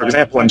 But like, for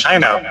example, in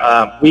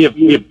China, we have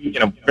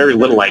very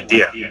little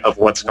idea of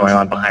what's going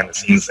on behind the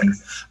scenes there.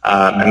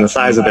 And the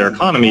size of their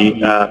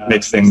economy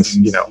makes things,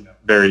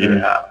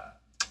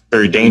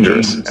 very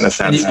dangerous in a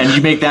sense. And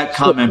you make that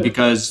comment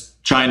because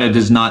China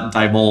does not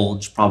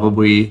divulge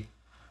probably,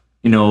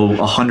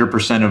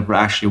 100% of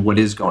actually what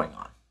is going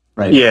on,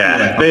 right?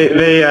 Yeah,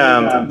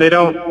 they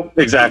don't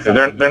exactly.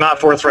 They're not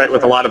forthright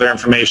with a lot of their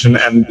information,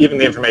 and even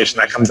the information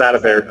that comes out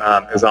of there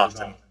is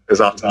often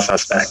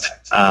suspect.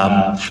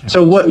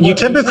 So what you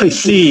typically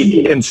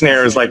see in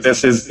scenarios like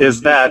this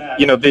is that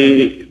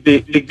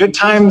the good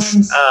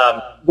times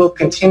will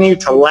continue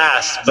to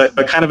last,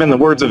 but kind of in the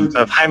words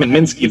of Hyman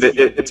Minsky, that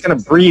it's going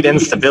to breed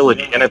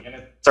instability, and it's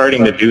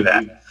starting to do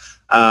that.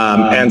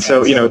 And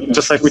so,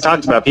 just like we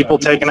talked about, people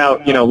taking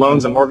out,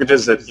 loans and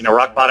mortgages at,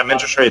 rock bottom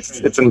interest rates,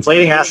 it's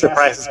inflating asset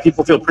prices.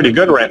 People feel pretty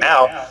good right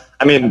now.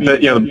 I mean,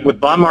 with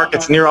bond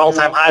markets near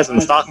all-time highs and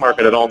the stock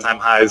market at all-time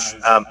highs,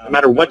 no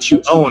matter what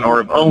you own or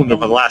have owned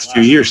over the last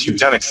few years, you've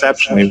done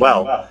exceptionally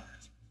well.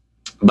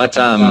 But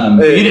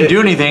you didn't do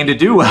anything to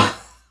do well.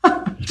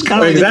 It's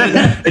kind of like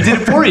exactly. it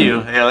did it for you.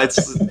 You know,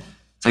 it's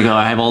like, oh,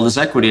 I have all this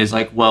equity. It's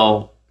like,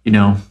 well, you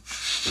know.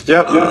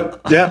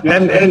 Yep. Yeah.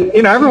 And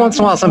you know, every once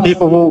in a while, some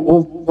people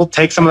will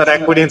take some of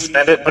that equity and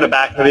spend it, put it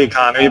back into the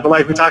economy. But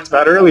like we talked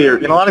about earlier,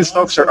 you know, a lot of these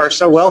folks are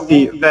so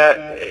wealthy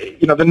that,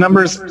 you know, the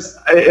numbers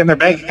in their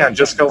bank account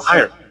just go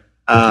higher.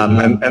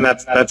 And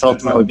that's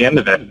ultimately the end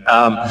of it.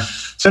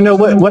 So no,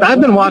 what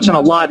I've been watching a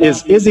lot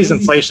is these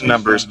inflation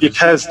numbers,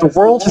 because the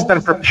world has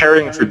been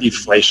preparing for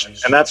deflation,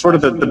 and that's sort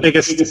of the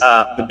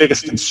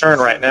biggest concern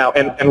right now,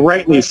 and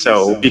rightly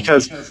so,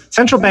 because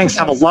central banks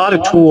have a lot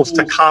of tools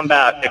to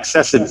combat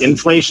excessive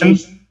inflation.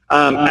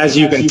 As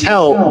you can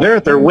tell, they're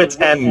at their wits'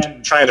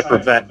 end trying to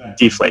prevent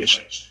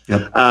deflation.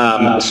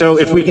 Yep. So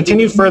if we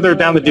continue further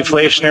down the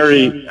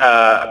deflationary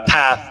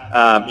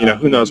path, you know,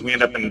 who knows, we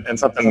end up in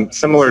something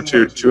similar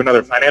to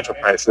another financial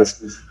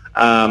crisis.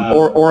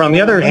 Or on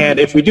the other hand,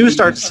 if we do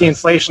start to see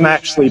inflation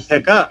actually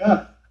pick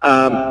up,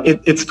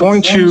 it's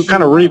going to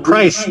kind of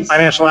reprice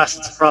financial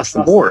assets across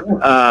the board.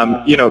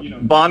 You know,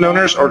 bond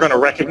owners are going to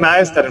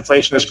recognize that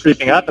inflation is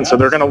creeping up, and so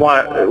they're going to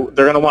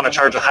want to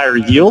charge a higher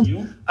yield.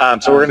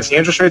 So we're going to see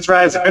interest rates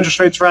rise. If interest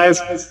rates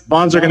rise,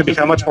 bonds are going to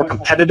become much more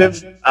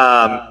competitive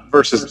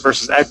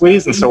versus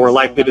equities, and so we're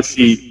likely to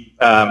see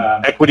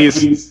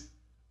equities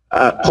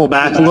pull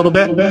back a little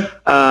bit.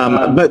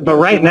 But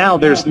right now,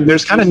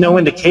 there's kind of no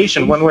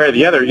indication one way or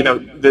the other. You know,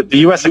 the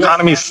U.S.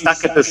 economy is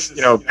stuck at this,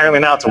 you know, apparently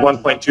now it's a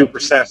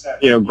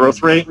 1.2%, you know,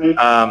 growth rate.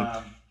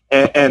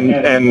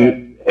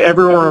 And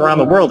everywhere around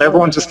the world,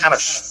 everyone's just kind of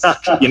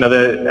stuck. You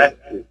know,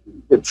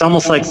 it's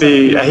almost like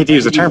I hate to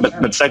use the term,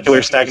 but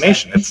secular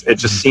stagnation. It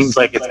just seems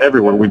like it's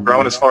everywhere. We've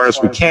grown as far as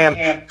we can.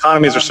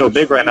 Economies are so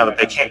big right now that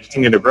they can't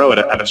continue to grow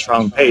at a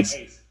strong pace.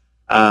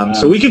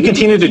 So we could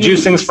continue to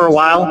juice things for a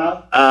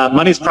while.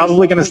 Money's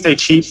probably going to stay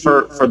cheap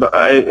for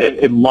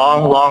a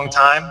long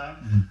time.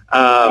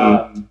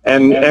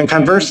 And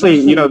conversely,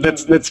 you know,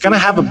 that's going to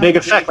have a big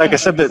effect. Like I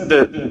said,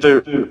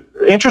 the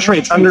interest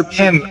rates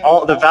underpin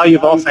all the value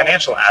of all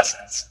financial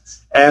assets.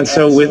 And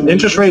so when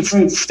interest rates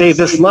stay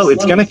this low,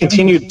 it's going to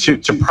continue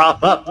to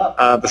prop up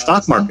the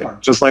stock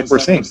market, just like we're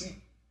seeing.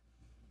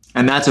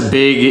 And that's a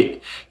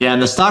big,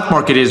 and the stock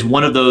market is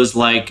one of those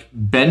like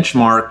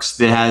benchmarks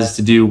that has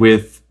to do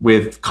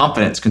with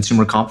confidence,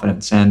 consumer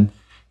confidence. And,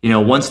 you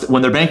know,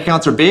 when their bank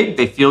accounts are big,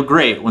 they feel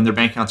great. When their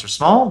bank accounts are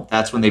small,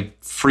 that's when they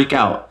freak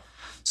out.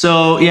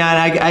 So,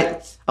 yeah, and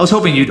I was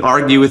hoping you'd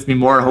argue with me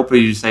more.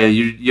 Hopefully you'd say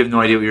you have no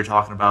idea what you're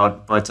talking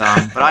about. But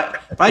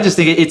I just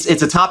think it's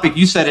a topic.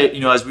 You said it, you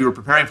know, as we were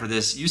preparing for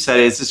this, you said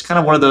it's just kind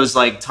of one of those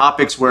like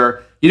topics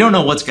where you don't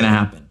know what's going to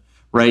happen,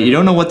 right? You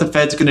don't know what the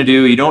Fed's going to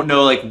do. You don't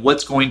know like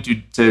what's going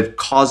to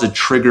cause a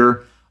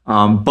trigger.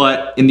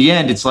 But in the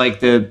end, it's like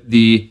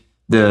the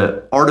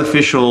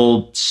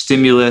artificial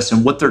stimulus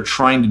and what they're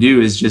trying to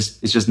do is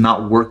just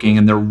not working,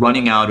 and they're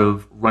running out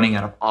of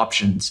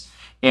options.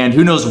 And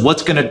who knows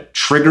what's going to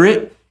trigger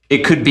it? It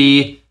could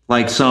be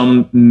like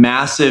some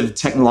massive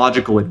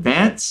technological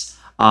advance.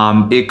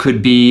 It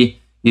could be,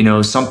 you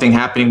know, something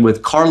happening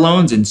with car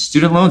loans and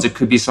student loans. It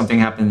could be something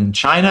happening in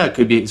China. It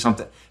could be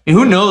something. I mean,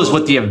 who knows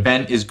what the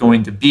event is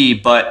going to be?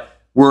 But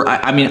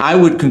I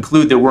would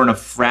conclude that we're in a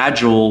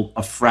fragile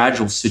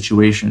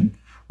situation.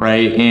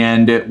 Right.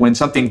 And when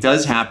something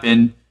does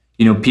happen,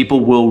 you know,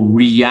 people will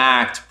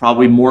react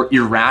probably more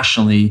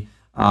irrationally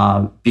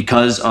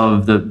because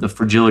of the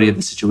fragility of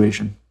the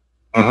situation.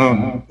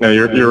 Mm-hmm. No,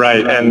 you're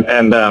right.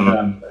 And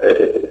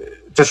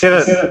to say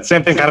that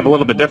same thing kind of a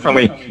little bit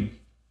differently,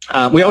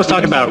 we always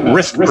talk about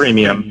risk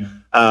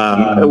premium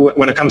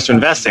when it comes to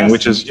investing,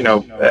 which is, you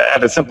know,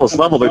 at its simplest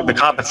level, the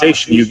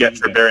compensation you get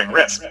for bearing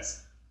risk.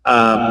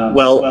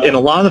 Well, in a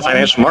lot of the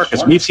financial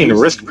markets, we've seen the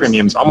risk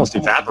premiums almost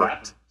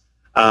evaporate.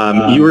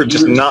 You were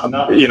just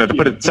not, you know, to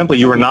put it simply,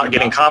 you were not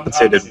getting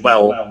compensated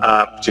well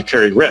to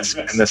carry risk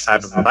in this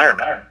type of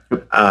environment.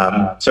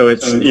 So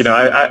it's, you know,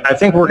 I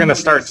think we're going to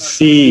start to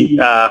see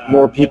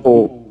more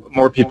people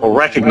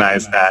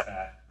recognize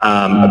that.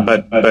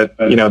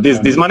 But you know,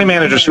 these money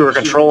managers who are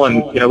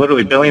controlling, you know,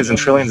 literally billions and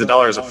trillions of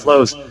dollars of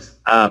flows,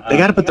 they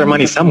got to put their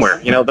money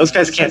somewhere. You know, those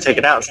guys can't take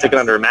it out and stick it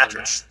under a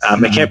mattress.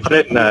 They can't put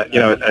it in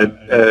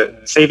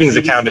a savings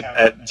account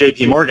at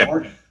J.P.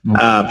 Morgan.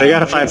 They got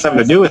to find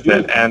something to do with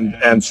it,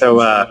 and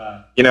so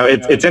you know,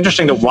 it's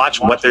interesting to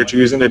watch what they're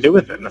choosing to do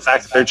with it, and the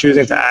fact that they're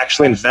choosing to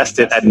actually invest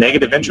it at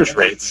negative interest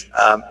rates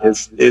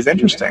is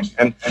interesting.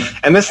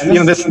 And this, you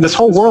know, this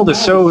whole world is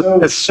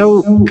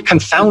so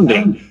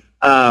confounding.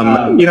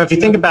 You know, if you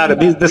think about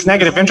it, this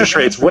negative interest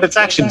rates, what it's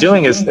actually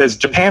doing is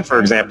Japan, for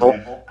example,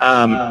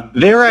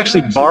 they're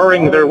actually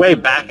borrowing their way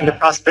back into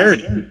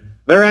prosperity.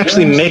 They're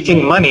actually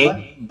making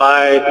money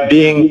by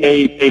being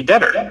a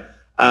debtor.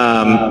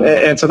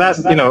 And so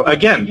that's, you know,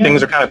 again,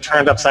 things are kind of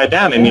turned upside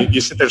down, and you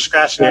sit there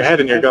scratching your head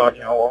and you're going,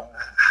 you know, well,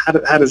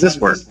 how does this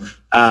work?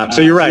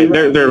 So you're right.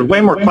 There are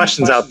way more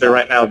questions out there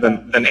right now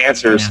than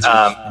answers.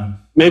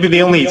 Maybe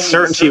the only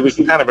certainty we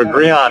can kind of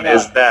agree on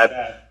is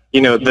that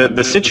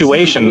the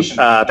situation,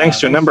 thanks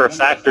to a number of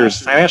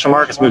factors, financial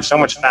markets move so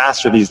much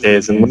faster these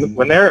days. And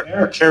when there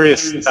are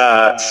precarious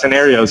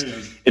scenarios,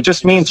 it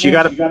just means you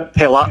got to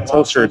pay a lot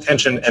closer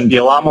attention and be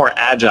a lot more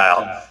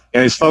agile.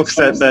 These folks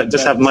that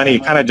just have money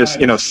kind of just,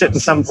 sit in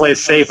some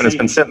place safe and it's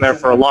been sitting there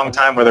for a long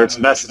time, whether it's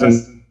invested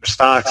in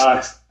stocks.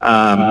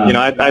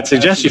 I'd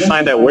suggest you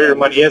find out where your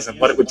money is and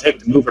what it would take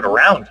to move it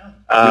around.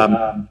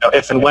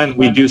 If and when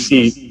we do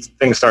see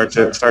things start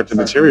to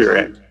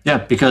deteriorate. Yeah,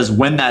 because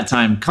when that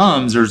time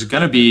comes, there's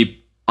going to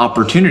be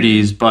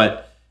opportunities,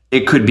 but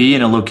it could be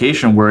in a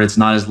location where it's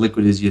not as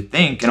liquid as you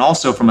think. And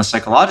also from a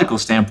psychological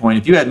standpoint,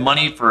 if you had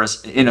money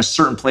in a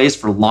certain place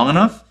for long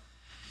enough,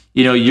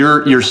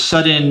 your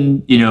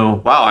sudden,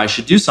 wow, I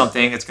should do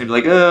something. It's going to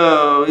be like,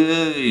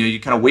 you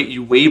kind of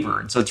you waver.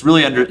 And so it's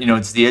really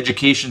it's the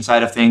education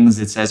side of things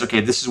that says,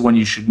 okay, this is when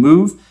you should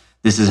move.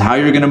 This is how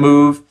you're going to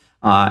move.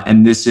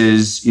 And this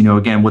is,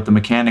 again, what the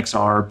mechanics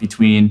are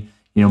between,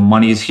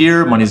 money is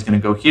here, money is going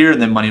to go here,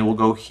 and then money will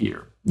go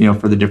here,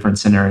 for the different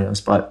scenarios.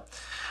 But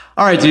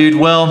all right, dude.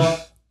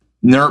 Well,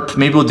 NERP,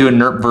 maybe we'll do a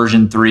NERP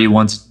version 3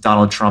 once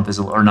Donald Trump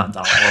or not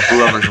Donald,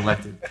 whoever's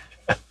elected.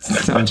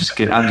 I'm just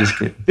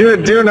kidding.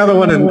 Do another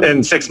one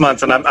in 6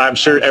 months, and I'm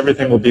sure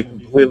everything will be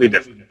completely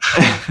different.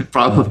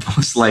 Probably,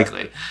 most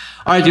likely.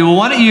 All right, dude. Well,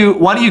 why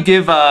don't you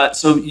give?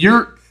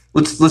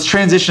 Let's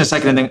transition a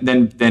second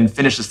and then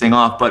finish this thing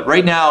off. But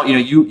right now,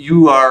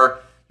 you're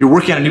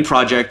working on a new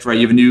project, right?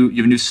 You have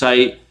a new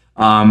site.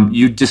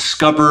 You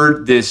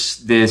discovered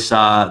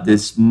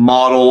this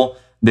model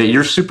that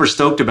you're super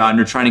stoked about and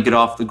you're trying to get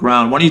off the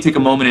ground. Why don't you take a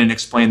moment and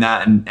explain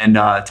that and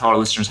tell our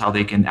listeners how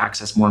they can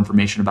access more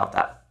information about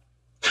that?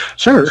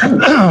 Sure.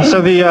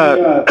 So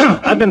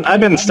I've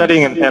been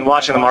studying and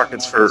watching the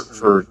markets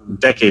for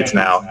decades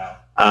now.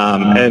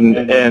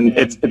 And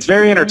it's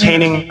very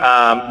entertaining,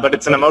 but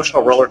it's an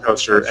emotional roller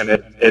coaster, and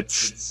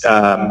it's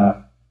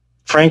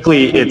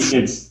frankly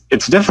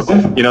it's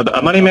difficult.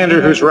 A money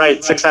manager who's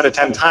right 6 out of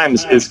 10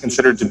 times is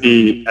considered to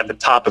be at the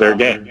top of their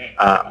game,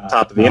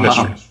 top of the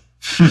industry.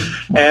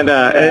 Wow.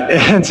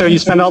 And so you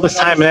spend all this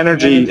time and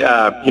energy,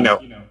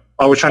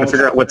 always trying to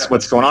figure out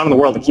what's going on in the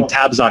world and keep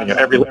tabs on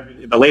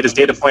the latest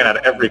data point out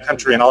of every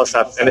country and all this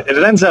stuff, and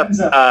it ends up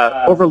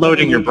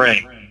overloading your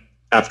brain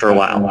after a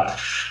while.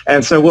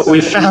 And so what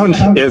we found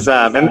is,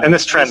 and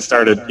this trend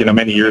started,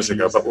 many years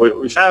ago, but what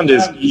we found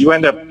is you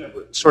end up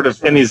sort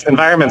of in these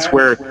environments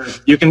where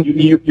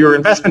your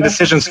investment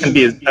decisions can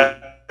be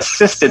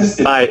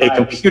assisted by a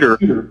computer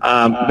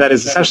that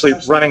is essentially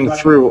running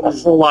through a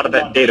whole lot of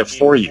that data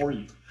for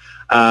you.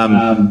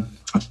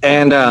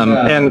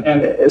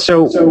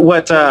 So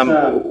what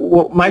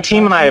my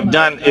team and I have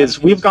done is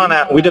we've gone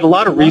out, we did a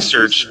lot of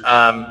research,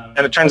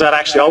 and it turns out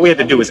actually all we had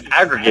to do was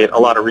aggregate a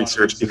lot of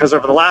research, because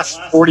over the last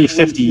 40,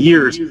 50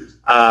 years,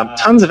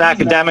 tons of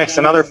academics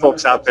and other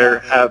folks out there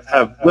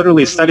have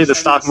literally studied the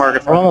stock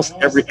market from almost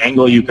every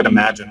angle you could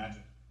imagine.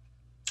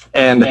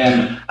 And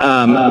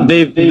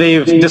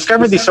they've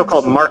discovered these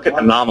so-called market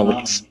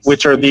anomalies,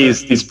 which are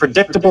these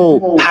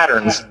predictable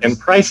patterns in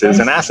prices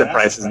and asset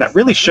prices that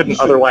really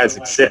shouldn't otherwise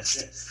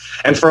exist.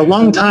 And for a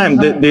long time,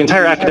 the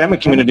entire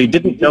academic community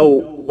didn't know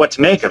what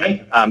to make of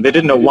it. They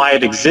didn't know why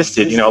it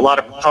existed. A lot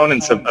of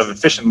proponents of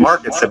efficient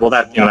markets said, well,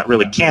 that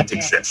really can't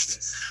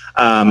exist.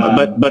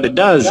 But it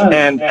does.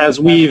 And as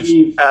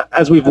we've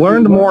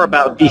learned more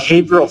about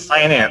behavioral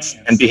finance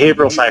and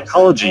behavioral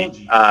psychology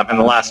in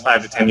the last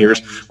 5 to 10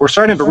 years, we're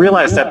starting to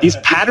realize that these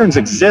patterns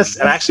exist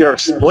and actually are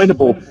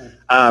exploitable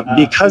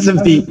because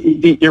of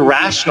the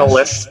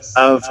irrationalness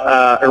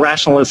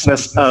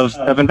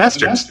of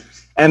investors.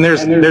 And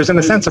there's in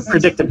a sense of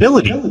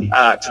predictability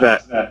to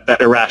that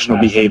irrational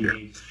behavior.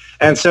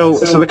 And so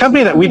the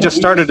company that we just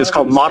started is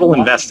called Model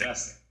Investing.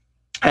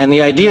 And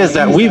the idea is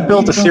that we've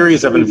built a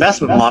series of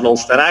investment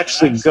models that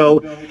actually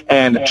go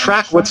and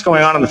track what's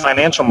going on in the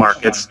financial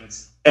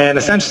markets and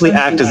essentially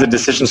act as a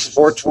decision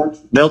support tool.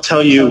 They'll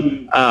tell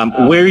you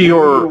where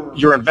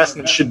your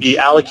investment should be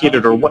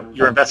allocated or what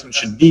your investment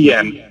should be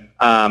in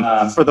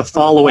for the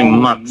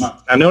following month.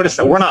 Now notice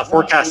that we're not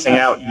forecasting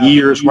out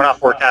years, we're not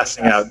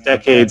forecasting out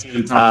decades.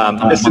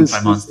 This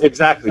is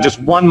exactly just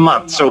 1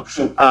 month. So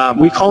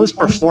we call this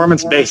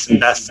performance-based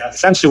investing.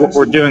 Essentially what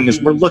we're doing is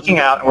we're looking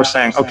out and we're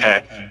saying,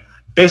 okay,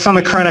 based on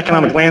the current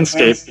economic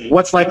landscape,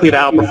 what's likely to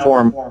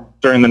outperform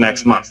during the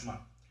next month?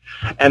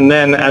 And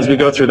then as we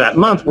go through that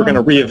month, we're going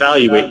to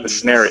reevaluate the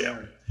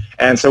scenario.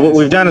 And so what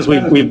we've done is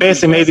we've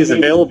basically made these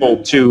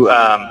available to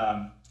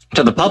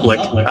the public,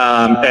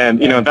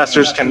 and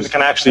investors can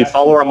actually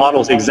follow our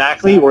models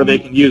exactly, or they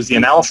can use the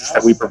analysis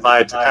that we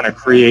provide to kind of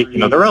create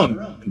their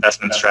own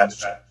investment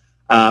strategy.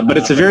 But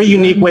it's a very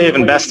unique way of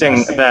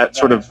investing that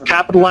sort of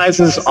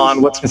capitalizes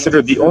on what's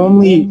considered the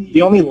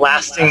only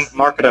lasting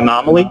market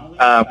anomaly,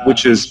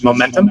 which is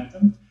momentum.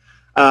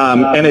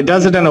 And it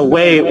does it in a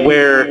way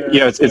where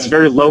it's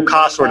very low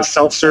cost, sort of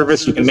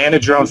self-service. You can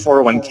manage your own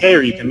 401k,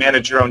 or you can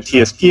manage your own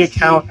TSP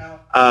account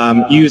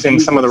using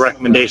some of the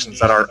recommendations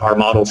that our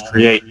models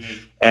create.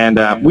 And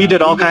we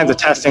did all kinds of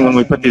testing when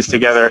we put these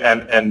together,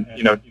 and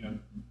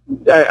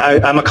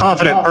I'm a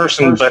confident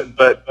person, but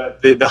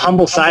the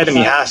humble side of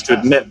me has to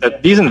admit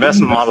that these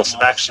investment models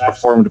have actually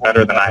performed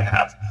better than I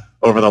have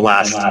over the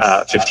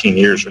last 15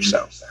 years or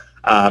so.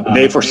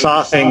 They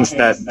foresaw things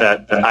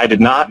that I did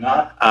not,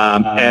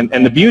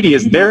 and the beauty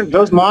is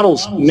those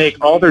models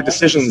make all their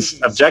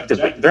decisions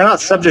objectively. They're not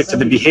subject to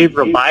the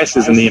behavioral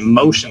biases and the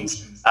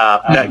emotions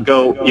that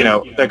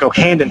go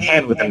hand in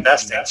hand with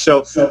investing.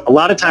 So a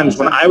lot of times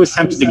when I was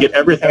tempted to get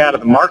everything out of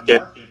the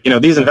market,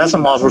 these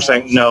investment models were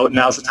saying, no,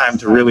 now's the time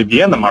to really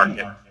be in the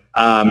market.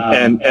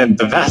 And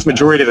the vast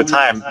majority of the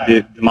time,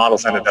 the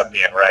models ended up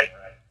being right.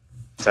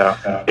 So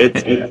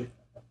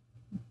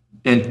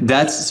and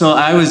that's so.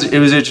 It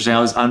was interesting.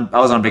 I was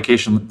on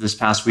vacation this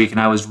past week, and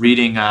I was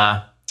reading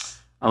a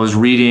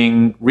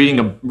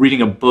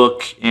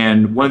book,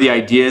 and one of the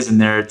ideas in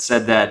there, it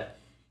said that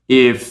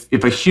if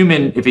a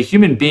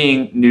human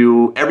being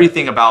knew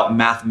everything about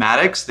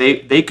mathematics,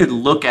 they could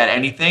look at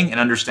anything and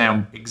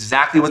understand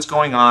exactly what's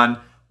going on,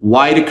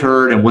 why it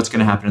occurred, and what's going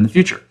to happen in the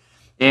future.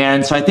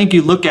 And so I think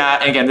you look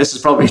at, again, this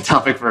is probably a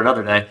topic for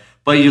another day,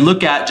 but you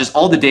look at just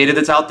all the data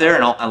that's out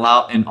there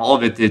and all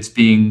of it that's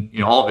being,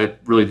 all of it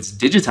really that's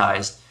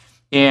digitized,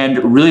 and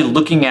really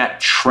looking at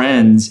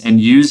trends and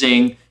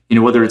using,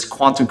 whether it's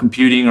quantum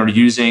computing or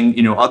using,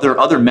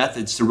 other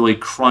methods to really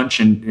crunch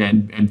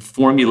and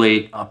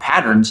formulate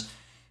patterns,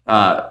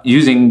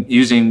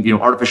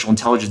 using artificial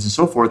intelligence and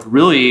so forth,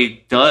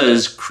 really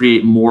does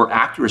create more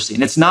accuracy.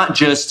 And it's not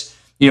just,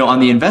 on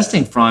the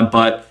investing front,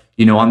 but,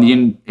 on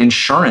the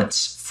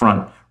insurance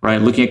front,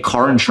 right? Looking at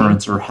car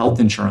insurance or health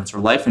insurance or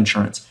life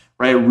insurance,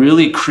 right?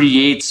 Really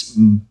creates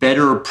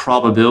better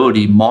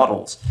probability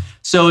models.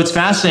 So it's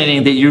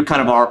fascinating that you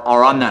kind of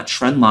are on that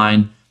trend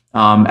line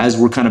as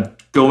we're kind of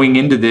going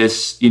into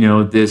this,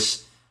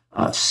 this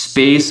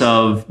space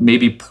of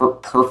maybe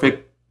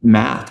perfect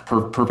math,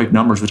 perfect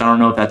numbers, which I don't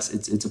know if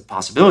it's a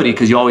possibility,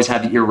 because you always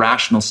have the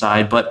irrational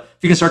side. But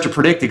if you can start to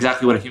predict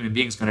exactly what a human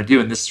being is going to do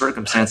in this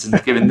circumstance,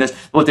 and given this,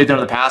 what they've done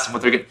in the past and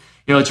what they're getting,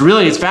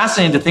 it's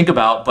fascinating to think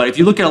about. But if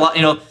you look at a lot,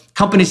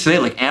 companies today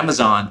like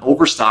Amazon,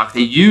 Overstock,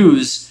 they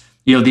use,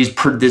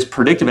 this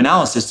predictive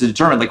analysis to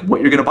determine like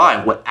what you're going to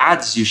buy, what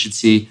ads you should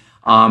see,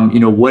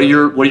 what are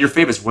your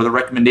favorites, what are the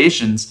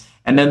recommendations,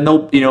 and then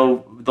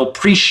they'll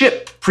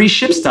pre-ship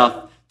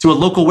stuff to a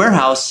local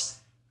warehouse,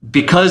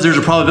 because there's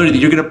a probability that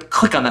you're going to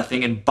click on that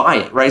thing and buy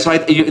it, right? So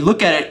you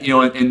look at it,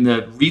 in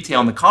the retail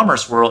and the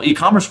commerce world,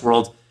 e-commerce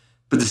world,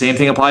 but the same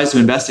thing applies to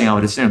investing, I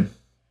would assume.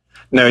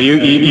 No,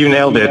 you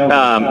nailed it.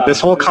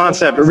 This whole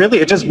concept, really,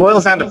 it just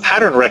boils down to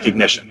pattern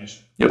recognition,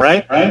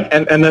 right?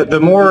 And the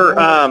more,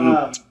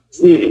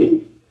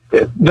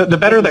 the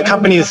better that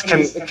companies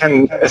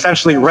can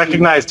essentially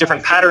recognize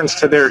different patterns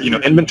to their,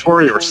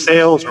 inventory or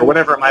sales or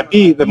whatever it might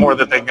be, the more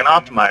that they can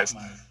optimize.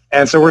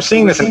 And so we're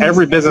seeing this in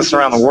every business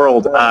around the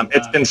world.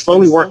 It's been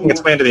slowly working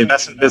its way into the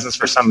investment business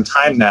for some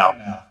time now.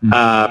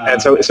 And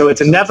so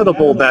it's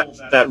inevitable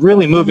that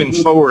really moving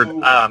forward,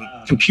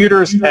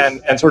 computers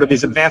and sort of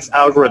these advanced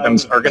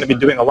algorithms are going to be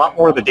doing a lot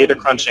more of the data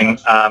crunching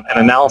and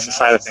analysis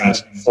side of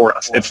things for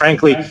us. And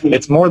frankly,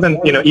 it's more than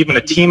even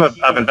a team of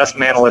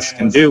investment analysts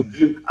can do.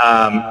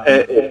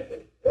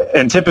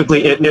 And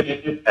typically,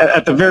 it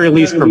at the very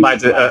least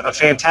provides a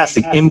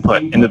fantastic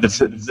input into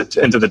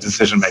the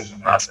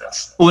decision-making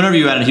process. Well, whenever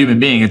you add a human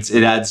being,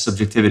 it adds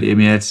subjectivity. I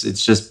mean,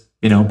 it's just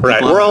people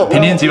right. have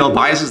opinions, people have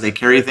biases, they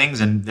carry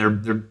things, and they're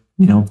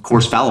of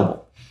course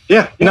fallible.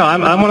 Yeah,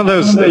 I'm one of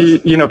those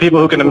people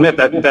who can admit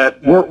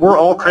that we're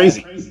all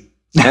crazy.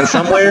 In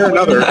some way or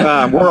another,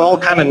 we're all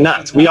kind of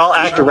nuts. We all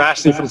act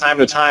irrationally from time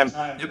to time.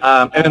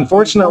 And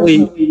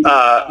unfortunately,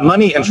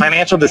 money and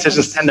financial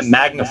decisions tend to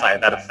magnify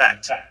that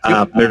effect.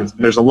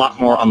 There's a lot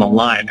more on the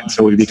line, and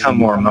so we become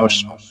more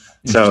emotional.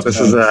 So this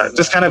is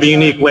just kind of a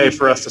unique way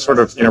for us to sort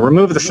of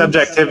remove the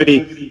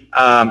subjectivity,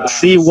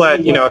 see what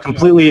a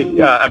completely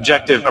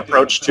objective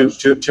approach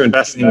to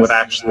investing would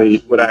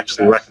actually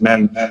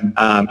recommend.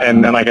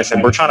 And like I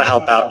said, we're trying to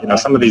help out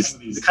some of these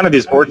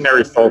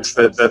ordinary folks,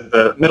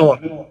 the middle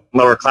and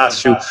lower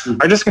class, who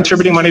are just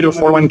contributing money to a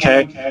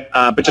 401k,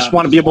 but just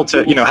want to be able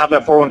to have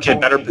that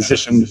 401k better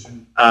positioned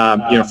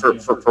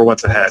for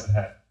what's ahead.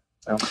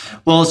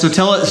 Well, so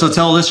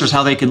tell listeners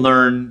how they can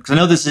learn, because I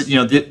know this is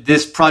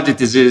this project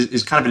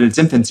is kind of in its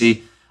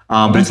infancy,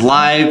 but it's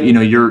live.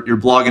 You're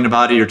blogging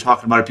about it, you're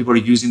talking about it. People are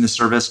using the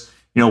service.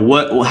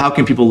 How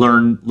can people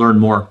learn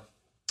more?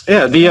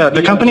 Yeah,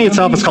 the company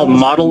itself is called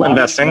Model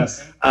Investing,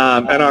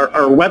 and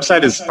our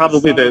website is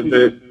probably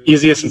the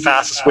easiest and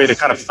fastest way to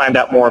kind of find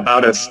out more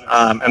about us.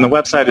 And the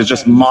website is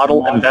just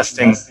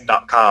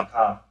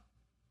modelinvesting.com.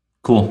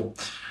 Cool.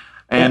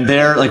 And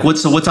there,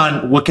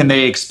 what can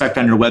they expect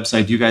on your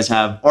website? Do you guys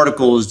have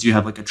articles? Do you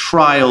have like a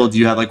trial? Do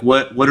you have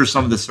what are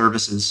some of the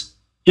services?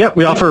 Yeah,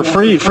 we offer a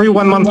free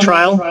 1 month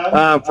trial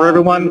for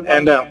everyone,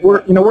 and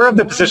we're of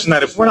the position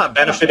that if we're not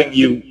benefiting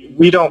you,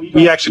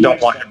 we actually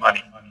don't want your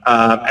money.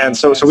 And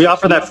so we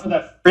offer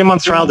that 3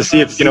 month trial to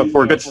see if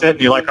we're a good fit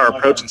and you like our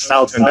approach and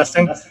style to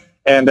investing.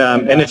 And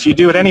if you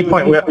do at any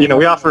point,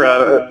 we offer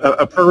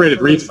a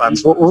prorated refund.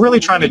 So what we're really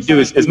trying to do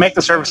is make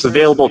the service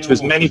available to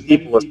as many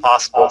people as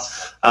possible.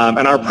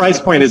 And our price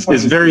point is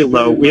very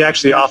low. We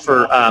actually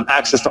offer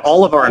access to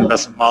all of our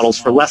investment models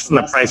for less than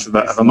the price of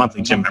a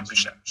monthly gym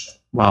membership.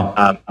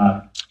 Wow.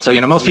 So,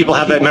 most people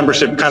have that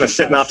membership kind of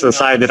sitting off to the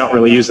side. They don't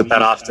really use it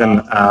that often.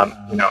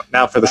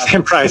 Now for the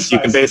same price, you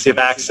can basically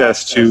have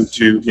access to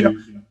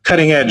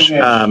cutting edge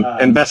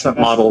investment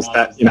models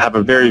that have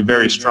a very,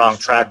 very strong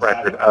track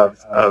record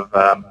of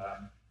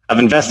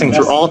investing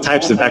through all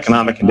types of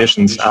economic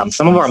conditions.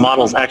 Some of our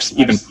models actually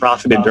even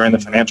profited during the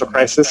financial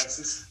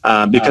crisis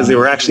because they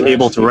were actually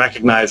able to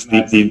recognize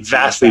the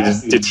vastly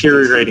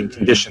deteriorating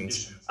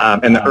conditions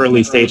in the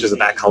early stages of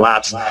that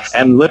collapse,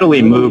 and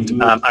literally moved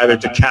either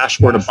to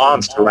cash or to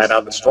bonds to ride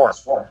out the storm.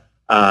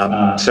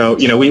 So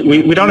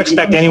we don't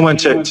expect anyone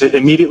to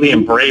immediately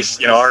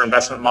embrace our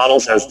investment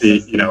models as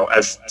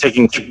as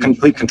taking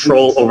complete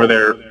control over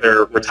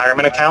their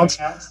retirement accounts,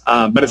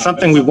 but it's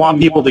something we want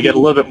people to get a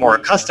little bit more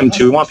accustomed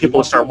to. We want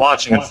people to start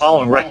watching and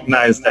following,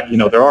 recognize that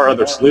there are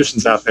other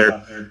solutions out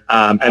there,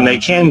 and they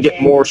can get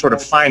more sort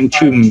of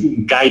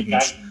fine-tuned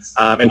guidance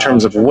in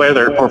terms of where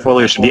their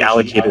portfolio should be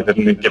allocated at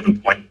a given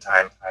point in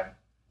time.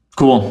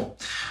 Cool.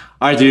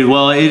 All right, dude.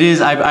 Well, it is.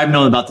 I've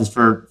known about this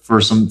for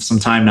some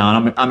time now,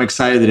 and I'm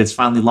excited that it's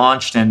finally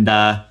launched. And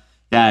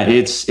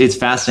it's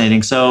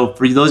fascinating. So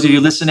for those of you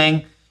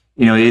listening,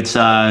 it's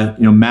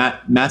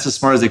Matt's as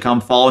smart as they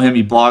come. Follow him.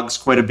 He blogs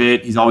quite a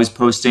bit. He's always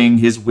posting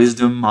his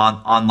wisdom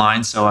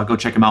online. So go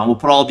check him out. We'll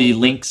put all the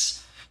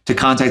links to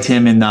contact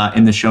him in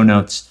the show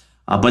notes.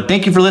 But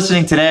thank you for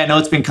listening today. I know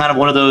it's been kind of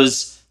one of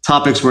those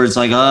topics where it's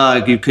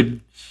like, you could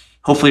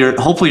hopefully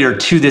you're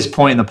to this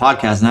point in the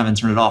podcast and haven't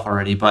turned it off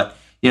already, but.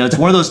 It's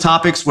one of those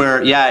topics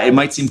where, it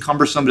might seem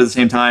cumbersome, but at the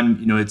same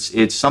time,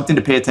 it's something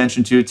to pay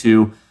attention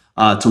to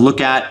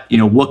look at,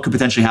 what could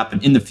potentially happen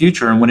in the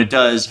future, and when it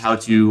does, how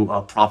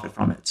to profit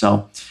from it.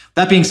 So,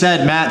 that being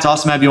said, Matt, it's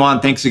awesome to have you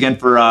on. Thanks again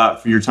for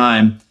your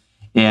time,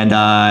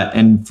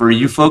 and for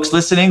you folks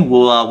listening,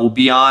 we'll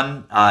be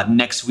on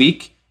next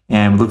week,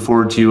 and we look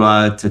forward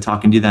to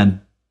talking to you then.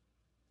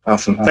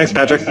 Awesome. Thanks,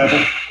 Patrick.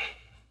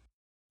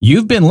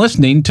 You've been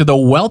listening to the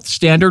Wealth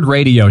Standard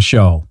Radio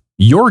Show,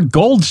 your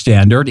gold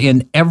standard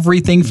in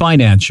everything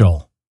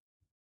financial.